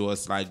 she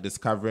was like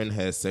discovering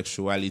her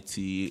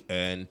sexuality,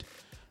 and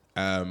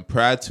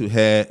prior to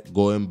her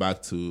going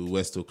back to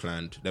West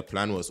Oakland, the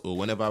plan was,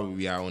 whenever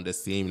we are on the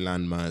same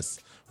landmass,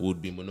 we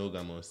would be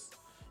monogamous.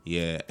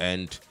 Yeah,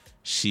 and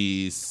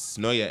she's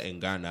not yet in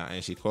Ghana,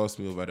 and she calls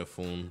me over the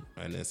phone,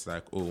 and it's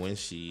like, when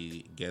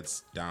she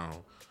gets down,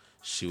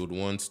 she would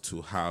want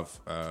to have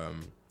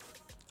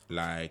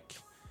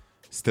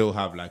still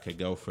have like a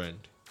girlfriend.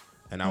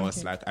 And I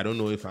was like, I don't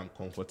know if I'm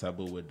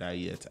comfortable with that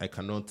yet. I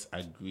cannot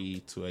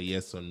agree to a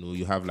yes or no.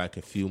 You have like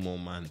a few more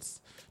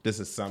months. This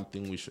is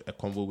something a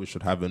convo we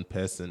should have in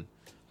person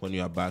when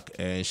you are back.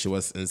 And she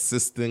was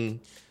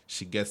insisting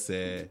she gets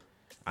an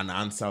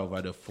answer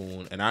over the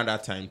phone. And at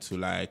that time too,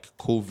 like,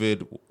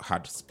 COVID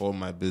had spoiled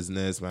my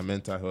business. My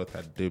mental health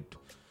had dipped.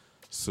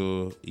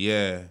 So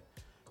yeah,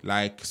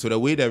 like, so the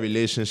way the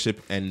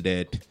relationship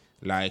ended,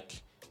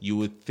 like, you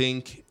would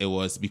think it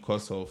was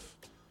because of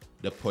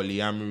the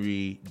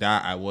polyamory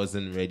that I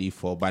wasn't ready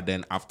for, but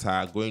then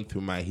after going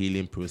through my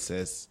healing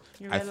process,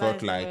 I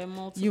felt like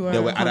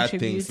there were other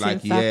things,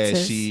 like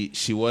factors.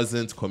 she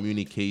wasn't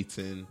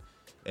communicating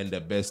in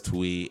the best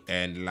way,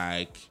 and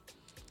like,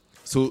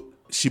 so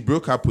she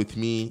broke up with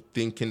me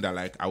thinking that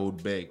like I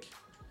would beg.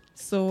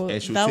 So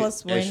that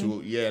was when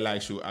she'll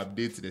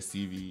update the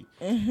CV,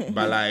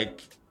 but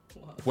like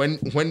when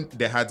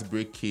the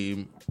heartbreak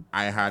came,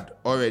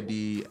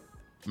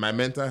 my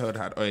mental health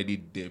had already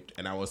dipped,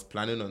 and I was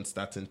planning on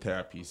starting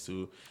therapy.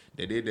 So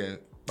the day then,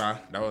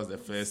 that was the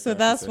first. So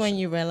that's when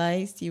you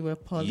realized you were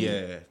poly.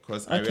 Yeah,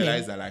 because I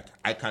realized that like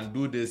I can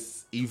do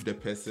this if the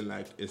person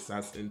like is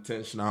as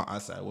intentional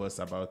as I was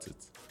about it.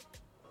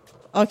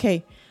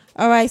 Okay,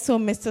 all right. So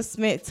Mr.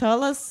 Smith,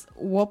 tell us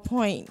what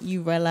point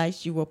you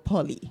realized you were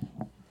poly.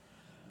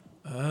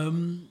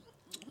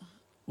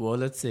 Well,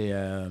 let's say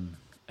a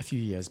few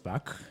years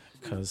back,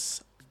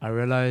 because I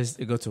realized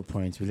it got to a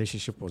point,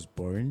 relationship was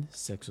boring,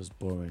 sex was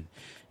boring.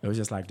 It was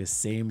just like the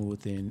same old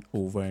thing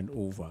over and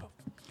over.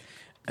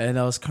 And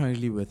I was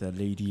currently with a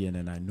lady, and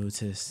then I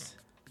noticed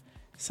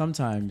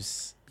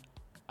sometimes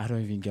I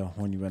don't even get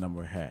horny when I'm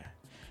with her.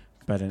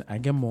 But then I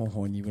get more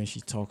horny when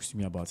she talks to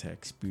me about her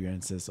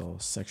experiences or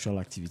sexual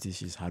activities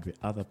she's had with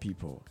other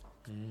people.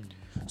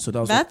 So that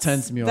was what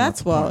turns me on.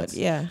 That's at the wild, point.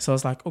 yeah. So I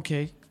was like,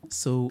 okay,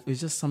 so it's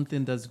just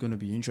something that's going to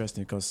be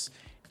interesting because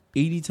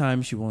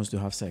anytime she wants to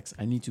have sex,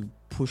 I need to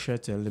push her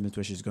to a limit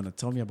where she's going to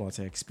tell me about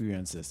her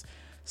experiences,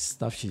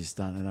 stuff she's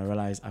done. And I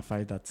realized I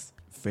find that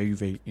very,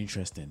 very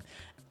interesting.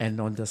 And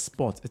on the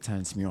spot, it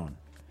turns me on.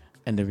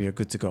 And then we are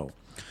good to go.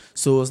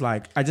 So it was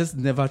like, I just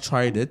never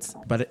tried it,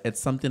 but it's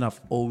something I've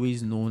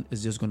always known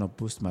is just going to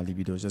boost my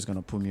libido. It's just going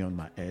to put me on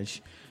my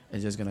edge.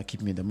 It's just going to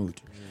keep me in the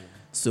mood.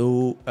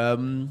 So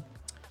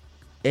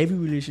every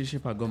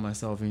relationship I got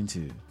myself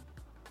into,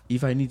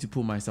 if I need to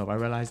put myself, I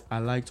realize I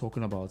like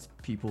talking about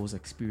people's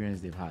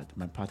experience they've had,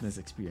 my partner's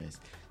experience.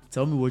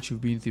 Tell me what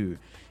you've been through.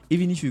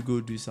 Even if you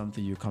go do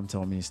something, you come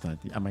tell me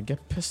instantly. I might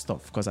get pissed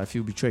off because I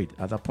feel betrayed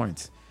at that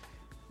point.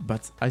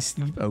 But I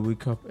sleep, I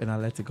wake up, and I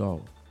let it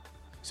go.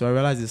 So I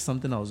realized it's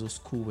something I was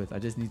just cool with. I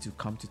just need to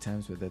come to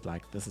terms with it.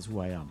 Like, this is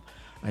who I am.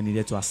 I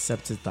needed to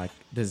accept it. Like,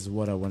 this is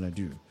what I want to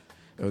do.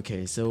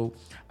 Okay, so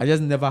I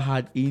just never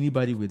had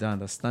anybody with that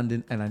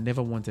understanding, and I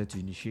never wanted to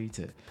initiate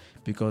it.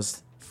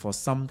 Because for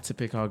some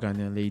typical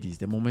Ghanaian ladies,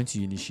 the moment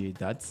you initiate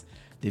that,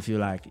 they feel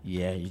like,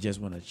 yeah, you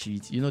just want to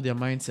cheat. You know, their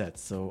mindset.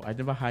 So I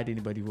never had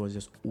anybody who was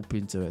just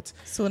open to it.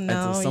 So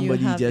now until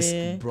somebody you have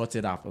just brought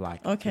it up.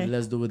 Like, Okay.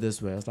 let's do it this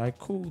way. I was like,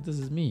 cool, this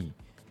is me.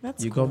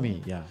 That's You cool. got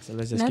me. Yeah, so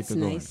let's just That's keep it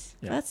going. nice.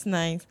 Yeah. That's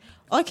nice.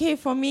 Okay,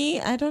 for me,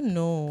 I don't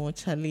know,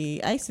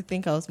 Charlie. I used to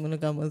think I was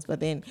monogamous, but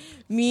then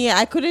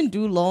I couldn't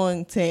do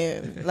long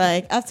term.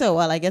 Like, after a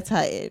while, I get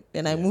tired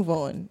and I move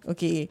on.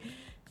 Okay.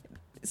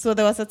 So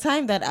there was a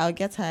time that I'll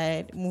get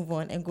tired, move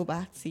on, and go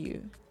back to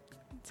you.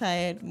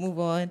 Tired, move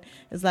on.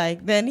 It's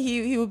like, then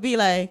he would be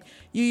like,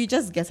 you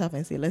just get up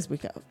and say, let's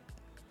break up.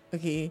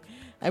 Okay.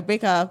 I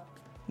break up,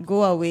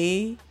 go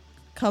away,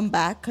 come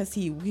back because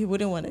he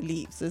wouldn't want to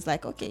leave. So it's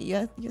like, okay,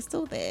 you're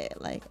still there.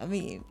 Like, I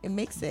mean, it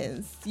makes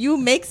sense. You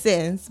make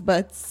sense,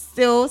 but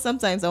still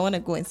sometimes I want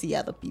to go and see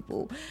other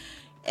people.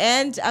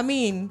 And I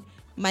mean,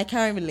 my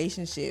current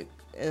relationship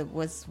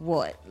was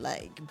what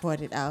like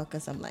brought it out,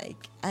 because I'm like,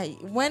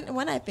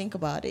 when I think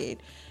about it,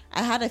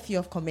 I had a fear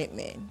of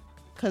commitment,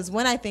 because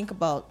when I think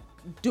about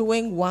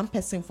doing one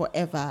person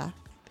forever,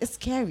 it's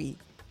scary.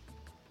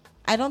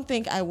 I don't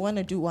think I want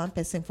to do one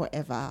person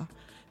forever.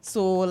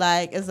 So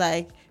like, it's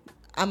like,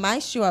 am I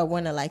sure I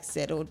want to like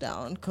settle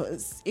down?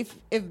 Because if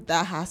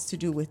that has to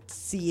do with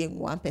seeing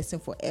one person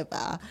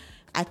forever,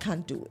 I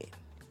can't do it.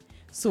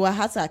 So I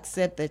had to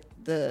accept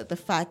that the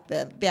fact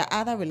that there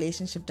are other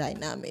relationship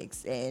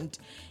dynamics, and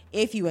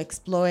if you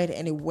explore it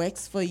and it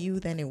works for you,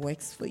 then it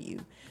works for you.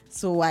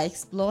 So I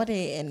explored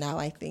it, and now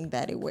I think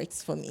that it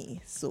works for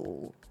me.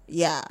 So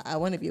yeah, I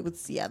want to be able to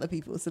see other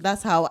people. So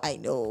that's how I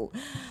know.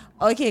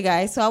 Okay,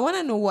 guys. So I want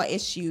to know what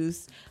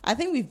issues. I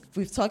think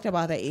we've talked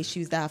about the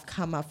issues that have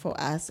come up for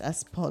us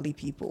as poly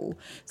people.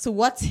 So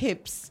what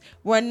tips?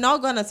 We're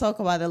not going to talk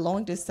about the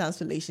long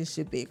distance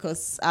relationship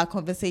because our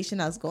conversation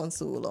has gone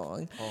so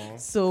long.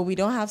 So we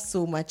don't have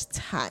so much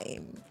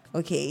time.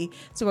 Okay,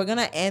 so we're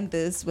gonna end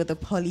this with a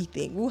poly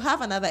thing. We'll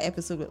have another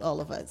episode with all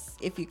of us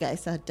if you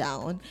guys are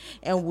down,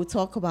 and we'll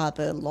talk about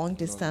the long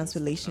distance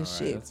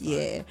relationship. That's fine.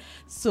 Yeah.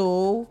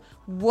 So,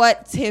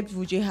 what tips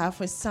would you have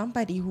for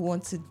somebody who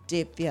wants to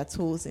dip their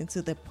toes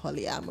into the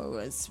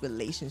polyamorous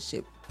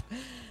relationship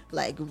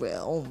like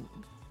realm?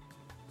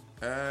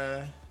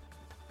 I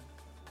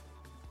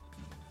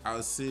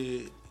would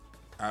say,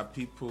 are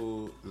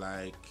people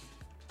like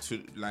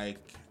to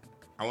like?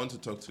 I want to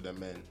talk to the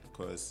men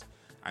because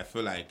I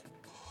feel like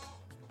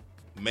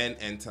men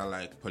enter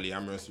like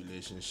polyamorous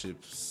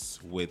relationships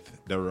with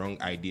the wrong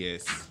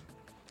ideas.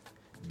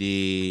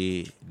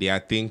 They are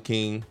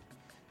thinking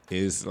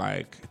is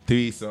like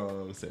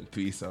threesomes and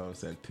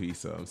threesomes and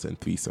threesomes and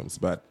threesomes,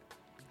 but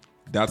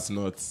that's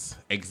not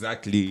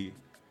exactly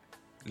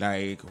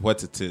like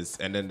what it is.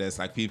 And then there's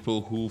like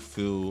people who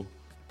feel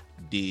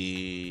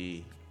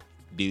they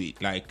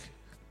like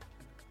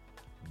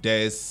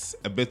there's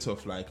a bit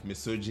of like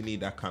misogyny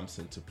that comes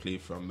into play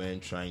from men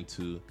trying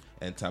to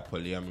enter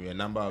polyamory. A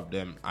number of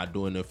them are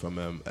doing it from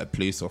a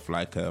place of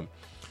like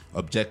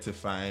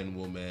objectifying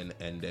women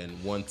and then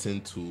wanting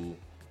to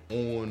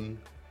own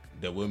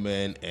the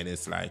women, and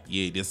it's like,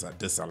 yeah, these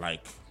are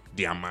like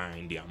they are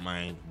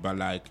mine. But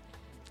like,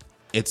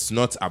 it's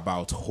not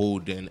about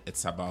holding,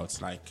 it's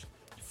about like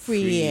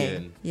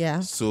freeing. Yeah.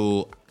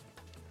 So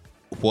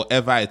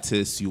whatever it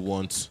is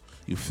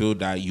you feel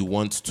that you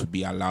want to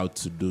be allowed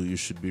to do, you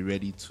should be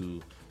ready to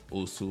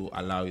also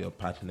allow your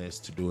partners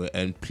to do it.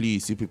 And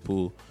please, you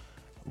people,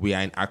 we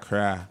are in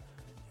Accra,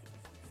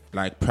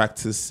 like,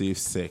 practice safe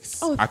sex.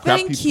 Oh, Accra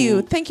thank you.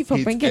 people Thank you for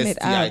hate bringing it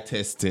STI up.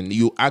 testing.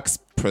 You ask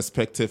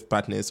prospective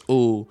partners,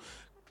 oh,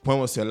 when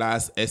was your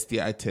last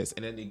STI test?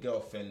 And then they get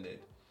offended.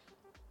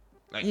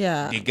 Like,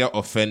 Yeah. they get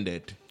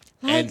offended.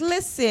 Like,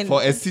 listen.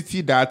 For a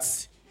city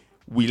that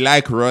we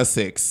like raw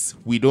sex,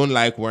 we don't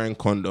like wearing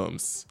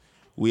condoms.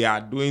 We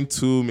are doing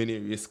too many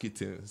risky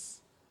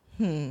things.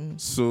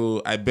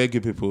 So I beg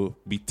you people,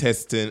 be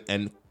testing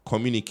and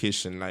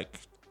communication. Like,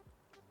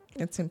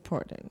 It's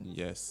important.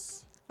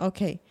 yes.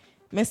 Okay.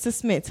 Mr.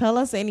 Smith, tell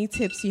us any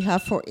tips you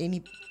have for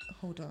any...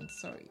 Hold on,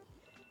 sorry.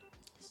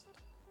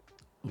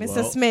 Mr.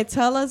 Well, Smith,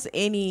 tell us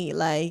any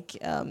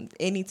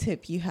any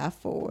tip you have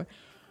for...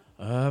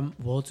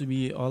 Well, to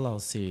me, all I'll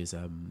say is,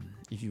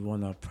 if you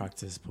want to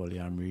practice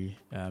polyamory,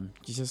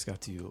 you just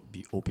got to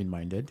be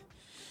open-minded.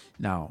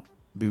 Now,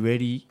 be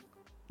ready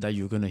that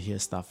you're going to hear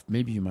stuff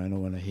maybe you might not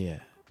want to hear,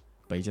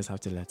 but you just have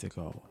to let it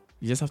go.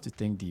 You just have to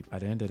think deep. At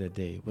the end of the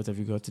day, what have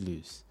you got to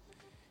lose?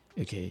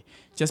 Okay,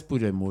 just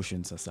put the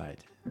emotions aside.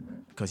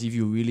 Because if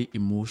you're really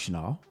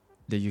emotional,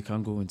 then you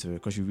can't go into it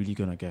because you're really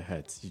going to get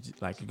hurt.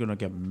 You're going to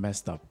get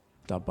messed up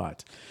that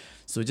bad.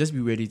 So just be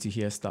ready to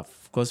hear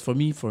stuff. Because for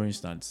me, for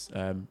instance,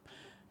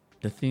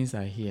 the things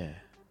I hear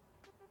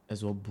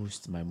is what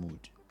boosts my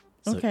mood.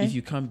 So Okay. if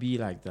you can't be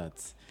like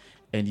that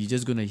and you're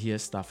just going to hear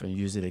stuff and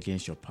use it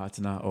against your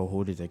partner or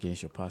hold it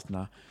against your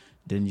partner,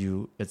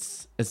 then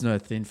it's not a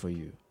thing for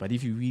you. But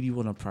if you really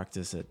want to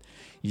practice it,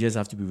 you just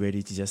have to be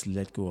ready to just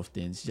let go of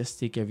things. Just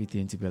take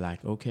everything to be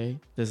like, okay,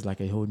 this is like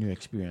a whole new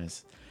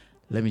experience.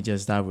 Let me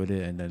just dive with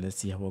it and then let's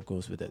see how it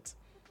goes with it.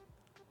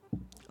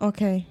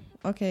 Okay.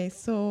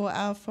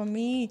 So for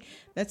me,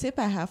 the tip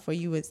I have for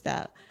you is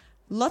that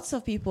lots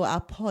of people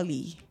are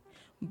poly,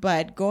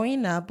 but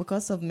growing up,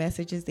 because of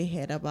messages they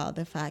heard about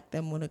the fact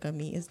that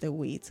monogamy is the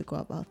way to go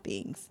about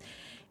things,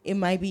 it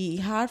might be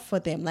hard for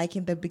them. Like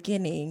in the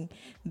beginning,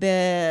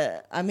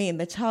 the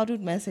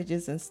childhood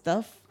messages and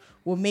stuff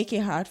will make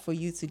it hard for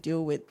you to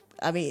deal with.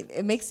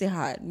 It makes it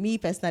hard. Me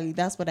personally,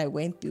 that's what I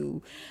went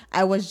through.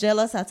 I was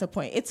jealous at a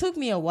point. It took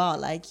me a while.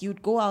 Like,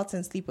 you'd go out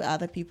and sleep with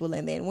other people,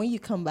 and then when you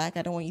come back,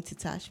 I don't want you to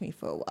touch me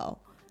for a while.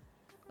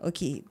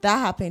 Okay, that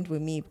happened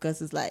with me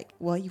because it's like,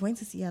 well, you went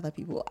to see other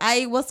people.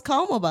 I was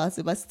calm about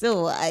it, but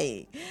still,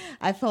 I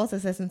felt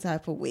a certain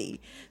type of way.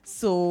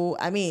 So,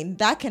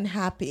 that can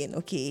happen,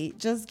 okay?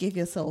 Just give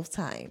yourself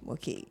time,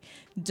 okay?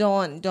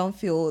 Don't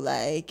feel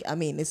like,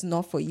 it's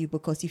not for you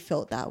because you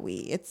felt that way.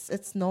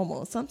 It's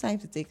normal.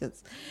 Sometimes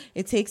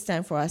it takes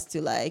time for us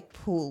to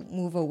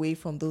move away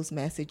from those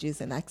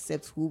messages and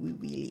accept who we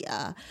really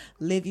are.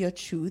 Live your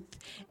truth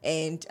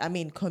and,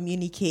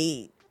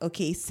 communicate,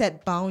 okay?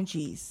 Set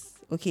boundaries.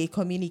 Okay,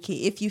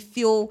 communicate. If you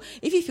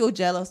feel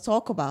jealous,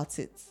 talk about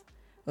it.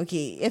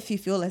 Okay, if you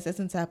feel a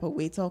certain type of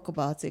way, talk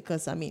about it.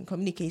 Because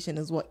communication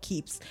is what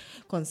keeps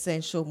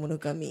consensual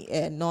monogamy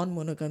and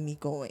non-monogamy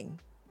going.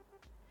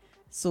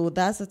 So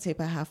that's a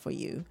tip I have for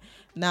you.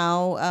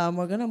 Now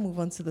we're gonna move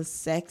on to the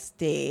sex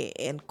day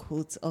and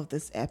quote of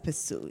this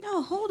episode.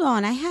 No, hold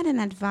on. I had an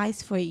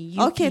advice for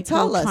you. Okay, people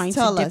tell us. Trying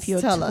Tell to us. dip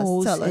your Tell us.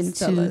 toes Tell us. into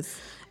Tell us.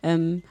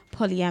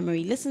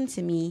 polyamory. Listen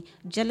to me.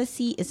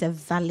 Jealousy is a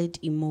valid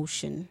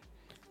emotion.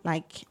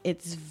 Like,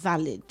 it's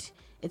valid.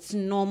 It's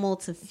normal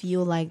to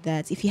feel like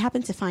that. If you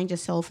happen to find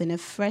yourself in a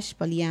fresh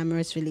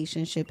polyamorous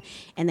relationship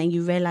and then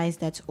you realize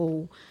that,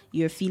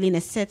 you're feeling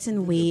a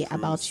certain way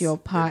about your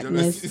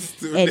partners and It's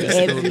still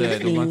there, no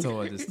everything, matter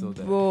what, it's still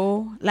there.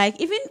 bro. Like,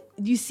 even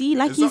you see,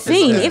 like It's he's not-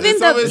 saying, it's even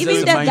there. It's the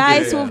always there.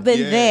 guys It's who've been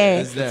Yeah, there,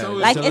 It's there.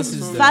 like, it's Jealousy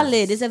is there.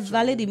 valid. It's a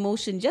valid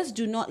emotion. Just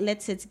do not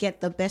let it get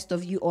the best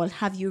of you or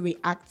have you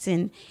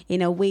reacting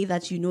in a way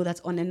that you know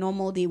that on a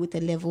normal day with a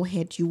level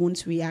head you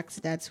won't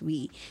react that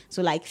way.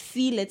 So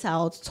feel it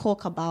out,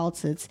 talk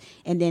about it,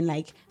 and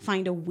then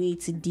find a way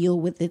to deal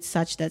with it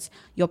such that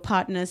your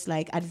partner's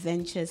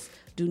adventures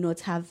do not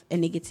have a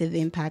negative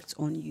impact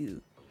on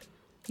you.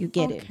 You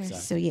get Okay. it.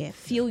 So yeah,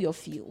 feel your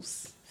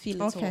feels.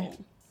 Feel it Okay.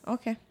 all.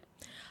 Okay.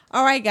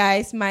 All right,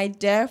 guys. My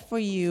dare for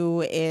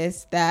you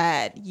is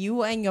that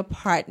you and your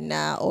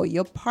partner or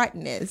your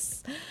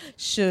partners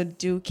should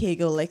do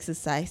Kegel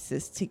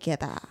exercises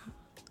together.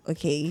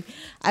 Okay.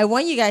 I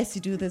want you guys to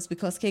do this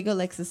because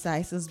Kegel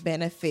exercises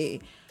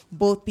benefit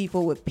both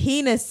people with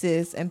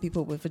penises and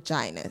people with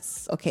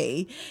vaginas.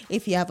 Okay.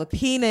 If you have a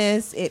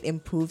penis, it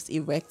improves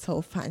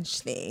erectile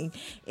functioning.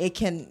 You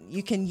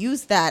can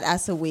use that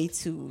as a way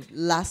to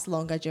last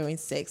longer during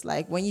sex.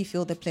 Like when you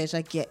feel the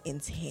pleasure get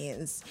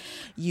intense,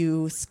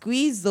 you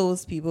squeeze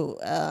those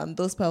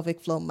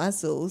pelvic floor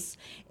muscles,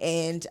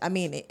 and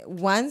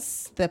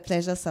once the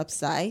pleasure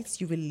subsides,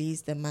 you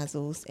release the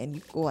muscles and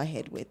you go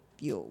ahead with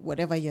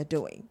whatever you're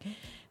doing.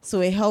 So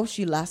it helps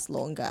you last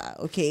longer,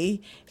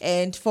 okay?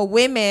 And for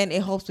women,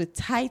 it helps with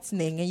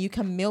tightening, and you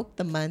can milk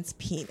the man's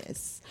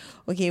penis,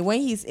 okay? When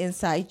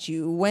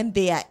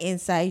they are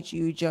inside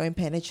you during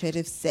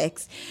penetrative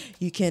sex,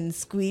 you can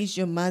squeeze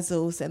your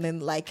muscles and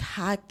then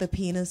hug the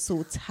penis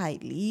so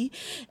tightly,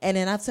 and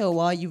then after a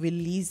while you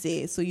release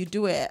it. So you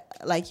do it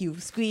you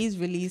squeeze,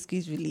 release.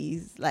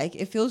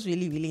 It feels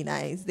really, really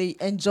nice. They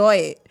enjoy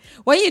it.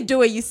 When you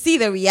do it, you see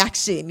the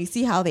reaction. You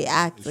see how they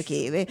act,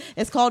 okay?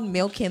 It's called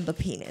milking the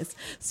penis.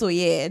 So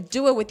yeah,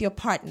 do it with your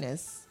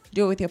partners.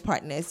 do it with your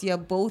partners. You're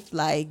both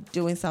like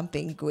doing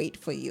something great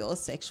for your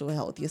sexual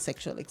health, your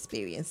sexual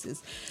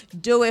experiences.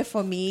 Do it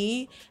for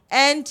me.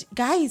 And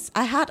guys,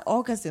 I had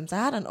orgasms. I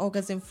had an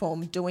orgasm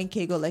from doing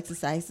Kegel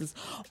exercises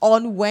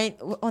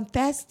on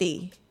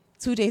Thursday,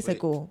 2 days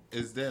ago.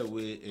 Is there a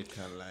way it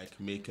can like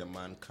make a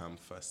man come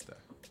faster?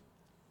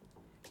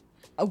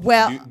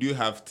 Well, Do you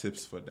have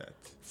tips for that?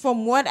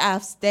 from what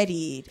I've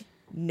studied,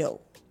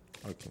 no.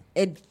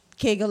 Okay.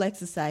 Kegel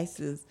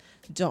exercises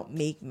don't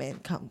make men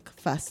come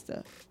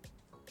faster.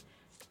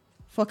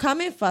 For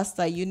coming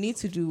faster, you need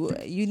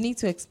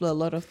to explore a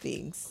lot of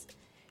things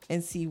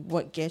and see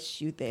what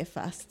gets you there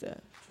faster.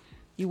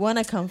 You want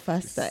to come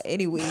faster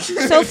anyway.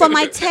 So for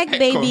my tech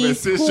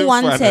babies Conversation who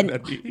want for another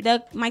day.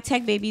 my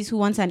tech babies who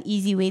want an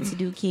easy way to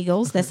do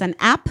Kegels, there's an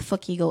app for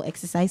Kegel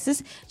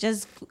exercises.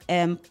 Just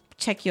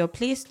check your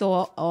Play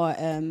Store or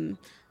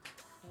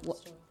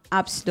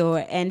App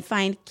Store and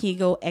find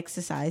Kegel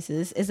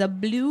exercises. It's a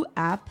blue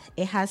app.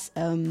 It has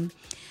a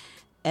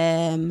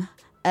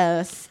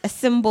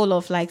symbol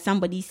of like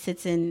somebody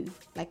sitting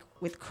like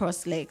with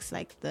crossed legs,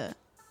 like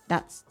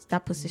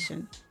that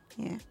position.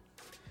 Yeah.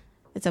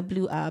 It's a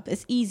blue app.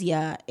 It's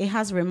easier. It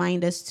has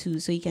reminders too.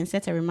 So you can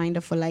set a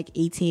reminder for like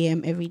 8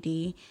 a.m. every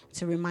day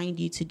to remind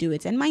you to do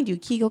it. And mind you,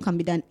 Kegel can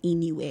be done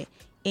anywhere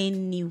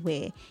in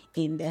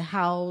the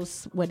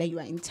house, whether you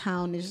are in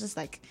town. It's just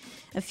like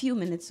a few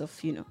minutes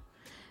of,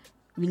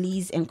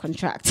 release and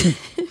contract.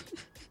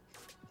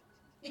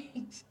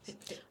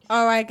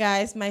 All right,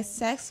 guys, my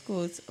sex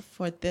quote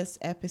for this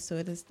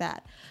episode is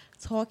that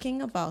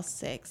talking about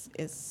sex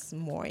is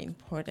more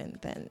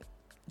important than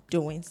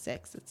doing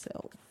sex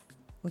itself.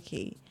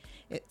 Okay.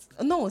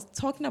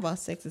 Talking about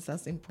sex is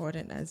as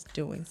important as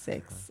doing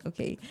sex.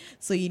 Okay.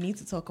 So you need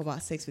to talk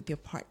about sex with your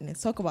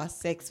partners. Talk about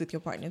sex with your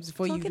partners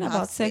before you Talking have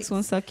about sex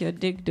won't suck your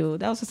dick, though.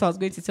 That was what I was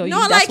going to tell you.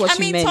 No, That's like, what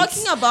you meant.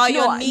 talking about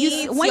your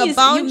needs, your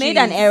boundaries. You made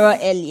an error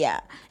earlier.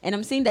 And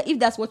I'm saying that if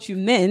that's what you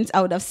meant,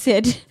 I would have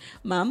said,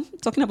 ma'am,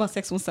 talking about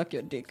sex won't suck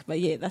your dick.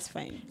 But yeah, that's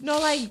fine. No,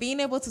 like being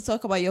able to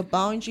talk about your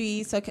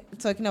boundaries,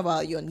 talking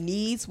about your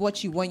needs,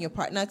 what you want your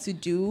partner to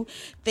do,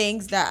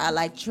 things that are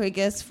like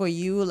triggers for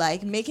you,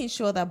 like making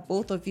sure that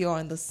both of you are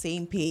on the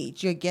same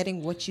page. You're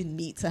getting what you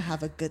need to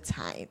have a good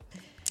time.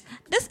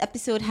 This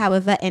episode,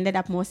 however, ended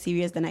up more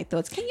serious than I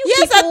thought. Can you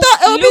Yes, I people thought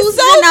it would be loosen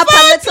so up fun.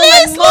 a little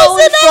Please and moan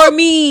loosen up. for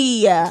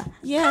me?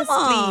 Yes, Come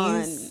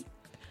on. please.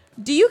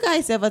 Do you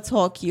guys ever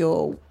talk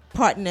your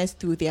partners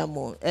through their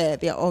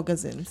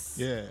orgasms?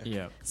 Yeah.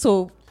 Yeah.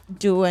 So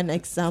do an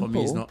example. For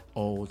me, it's not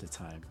all the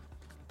time.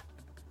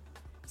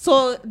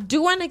 So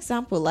do an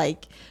example,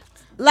 like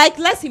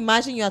let's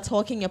imagine you are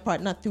talking your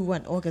partner through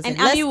an orgasm. And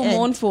Abby will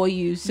moan for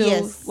you. So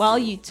Yes. while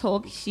you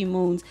talk, she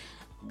moans.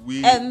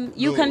 You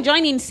No, can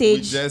join in, we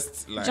Sage.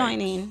 just like Join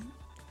in.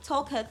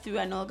 Talk her through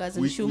an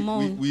orgasm. we, She'll we,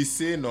 moan. we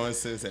say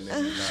nonsense and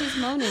then we laugh. She's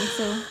moaning,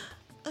 so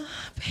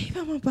Babe,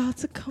 I'm about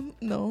to come.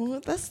 No,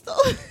 that's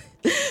not.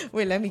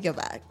 Wait, let me get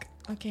back.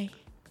 Okay.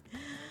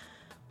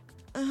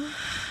 I'm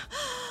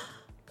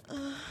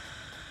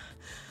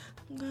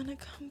gonna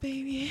come,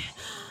 baby.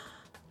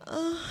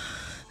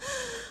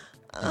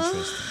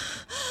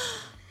 Interesting.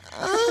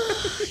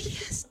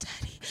 Yes,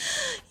 daddy.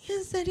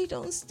 Yes, daddy,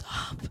 don't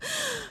stop.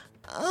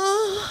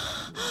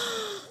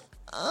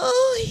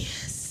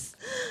 Yes.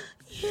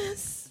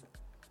 Yes.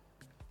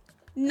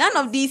 none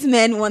of these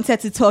men wanted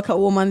to talk a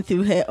woman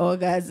through her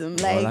orgasm.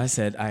 Like, Well, I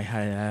said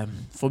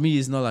for me,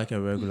 it's not like a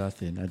regular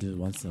thing. I do it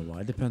once in a while.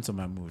 It depends on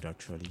my mood,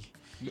 actually.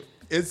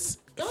 It's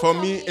for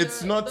me.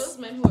 It's not. Those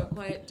men who are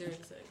quiet during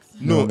sex.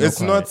 No, No, it's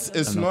not not. quiet.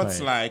 It's I'm not not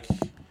quiet.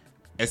 like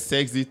a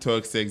sexy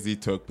talk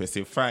per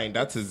se. Fine,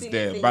 that is Silly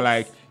there. things. But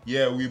like,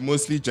 yeah, we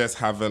mostly just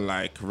having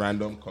like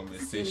random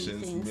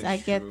conversations. things. I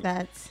get mid-show.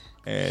 that.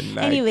 And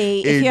like,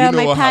 Anyway, hey, if you you're know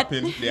my what part-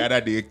 happened the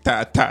other day?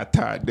 Ta.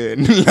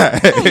 Then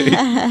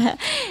like,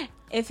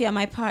 If you're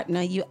my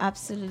partner, you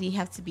absolutely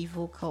have to be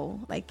vocal.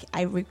 Like,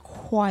 I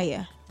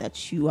require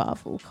that you are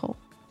vocal.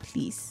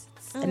 Please.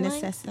 It's a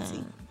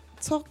necessity.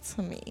 Talk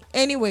to me.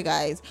 Anyway,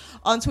 guys,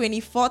 on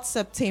 24th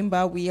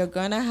September, we are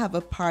going to have a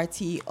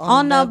party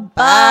on a the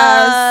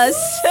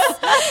bus.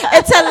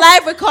 It's a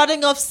live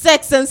recording of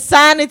Sex and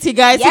Sanity,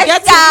 guys. Yes, you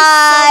get to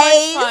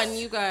guys. So much fun,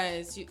 you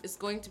guys. It's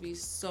going to be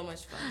so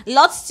much fun.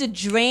 Lots to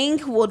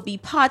drink, would be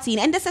partying.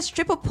 And there's a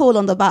stripper pole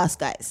on the bus,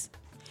 guys.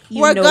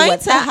 You We're know going what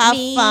to that have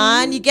means.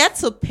 fun. You get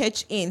to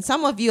pitch in.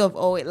 Some of you have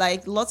always,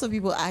 like, lots of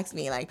people ask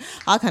me, like,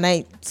 how can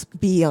I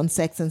be on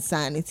Sex and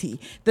Sanity?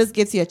 This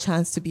gives you a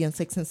chance to be on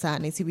Sex and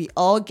Sanity. We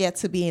all get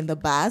to be in the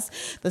bus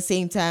the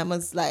same time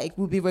as, like,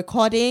 we'll be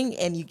recording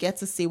and you get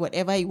to say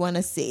whatever you want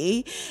to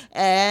say.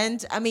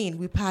 And, I mean,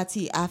 we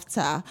party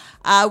after.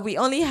 We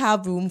only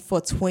have room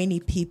for 20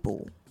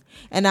 people.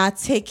 And our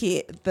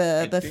ticket,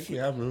 I think we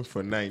have room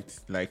for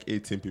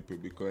 18 people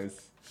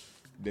because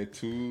the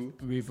two.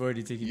 We've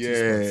already taken 2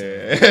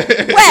 Yeah.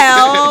 spots.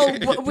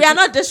 Well, we are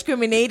not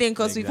discriminating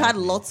because we've had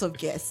Exactly. lots of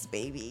guests,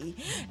 baby.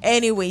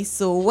 Anyway,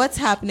 so what's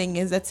happening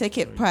is the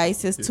ticket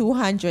price is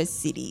 200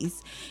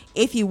 cities.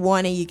 If you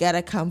want it, you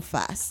gotta come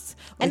fast.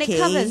 And okay? it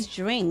covers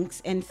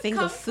drinks and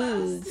finger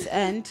foods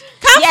and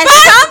Come yes,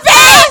 fast,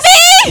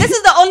 baby! this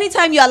is the only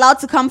time you're allowed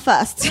to come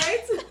first.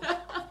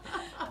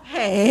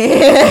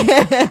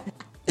 Hey.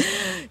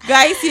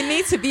 Guys, you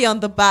need to be on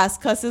the bus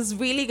because it's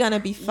really gonna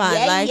be fun.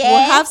 Yeah, we'll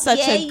have such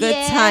a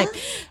good time.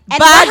 And Bad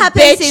what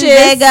happens bitches.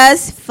 in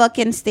Vegas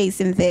fucking stays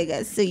in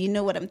Vegas. So you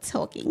know what I'm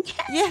talking.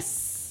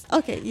 Yes.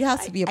 Okay, you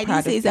have to be a I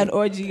part didn't say of it's an it.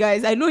 orgy,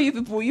 guys. I know you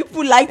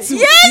people like to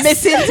Yes!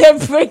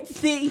 misinterpret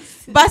things.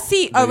 But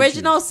see, Very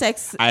original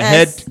sex. I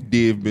heard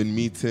they've been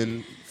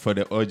meeting for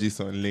the orgies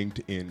on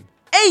LinkedIn.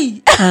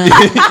 Hey,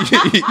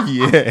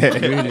 Yeah.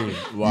 Really?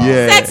 Wow.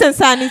 Yeah. Sex and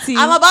Sanity.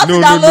 I'm about No, to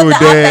no, download no. the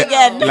app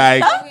again.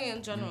 Like We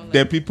in general, like,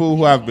 the people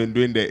who have been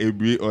doing the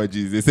Ebri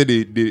orgies, they say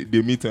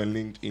they meet on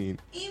LinkedIn.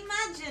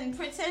 Imagine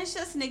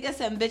pretentious niggas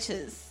and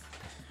bitches.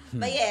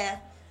 But yeah,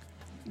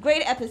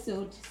 great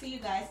episode. See you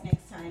guys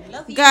next time.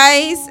 Love you.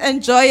 Guys,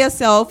 enjoy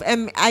yourself.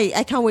 And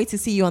I can't wait to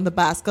see you on the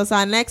bus because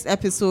our next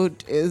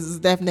episode is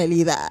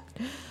definitely that.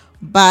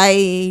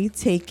 Bye.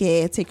 Take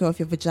care. Take care of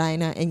your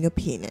vagina and your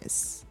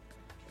penis.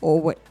 Or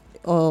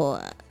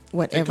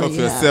whatever. Take off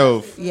you have.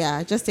 yourself.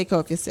 Yeah, just take care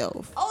of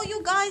yourself. Oh,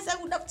 you guys,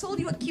 I would have told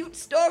you a cute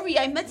story.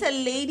 I met a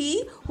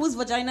lady whose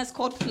vagina is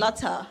called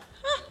Flutter.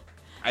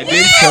 I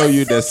didn't tell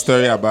you the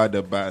story about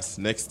the bus.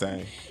 Next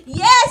time.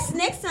 Yes,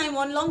 next time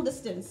on long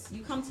distance,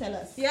 you come tell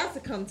us. You have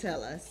to come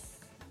tell us.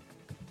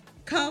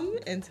 Come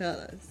and tell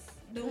us.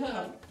 Don't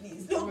come,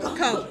 please. Don't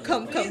come.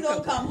 Come. Please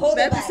don't come. Hold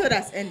The it back. episode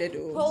has ended,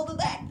 though. Hold it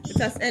back. It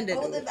has ended,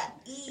 Hold though. it back.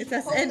 It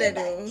has Hold ended, it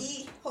back.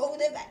 though.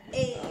 Hold it back.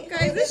 Guys,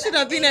 Hold this it should back.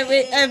 have been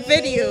a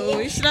video.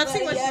 You should have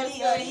seen what she was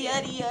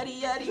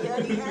doing.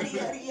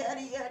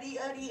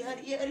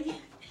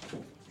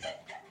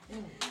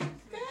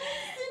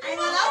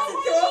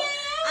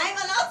 I'm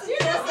allowed to throw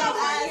some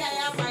ass.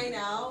 I am right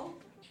now.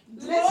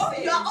 No,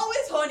 you're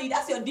always horny.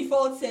 That's your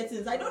default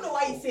settings. I don't know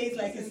why you say it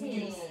like it's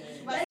news.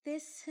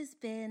 This has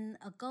been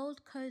a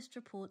Gold Coast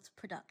Reports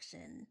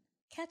production.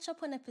 Catch up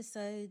on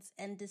episodes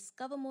and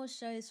discover more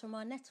shows from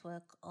our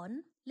network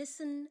on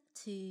listen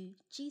to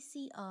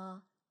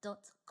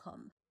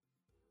gcr.com.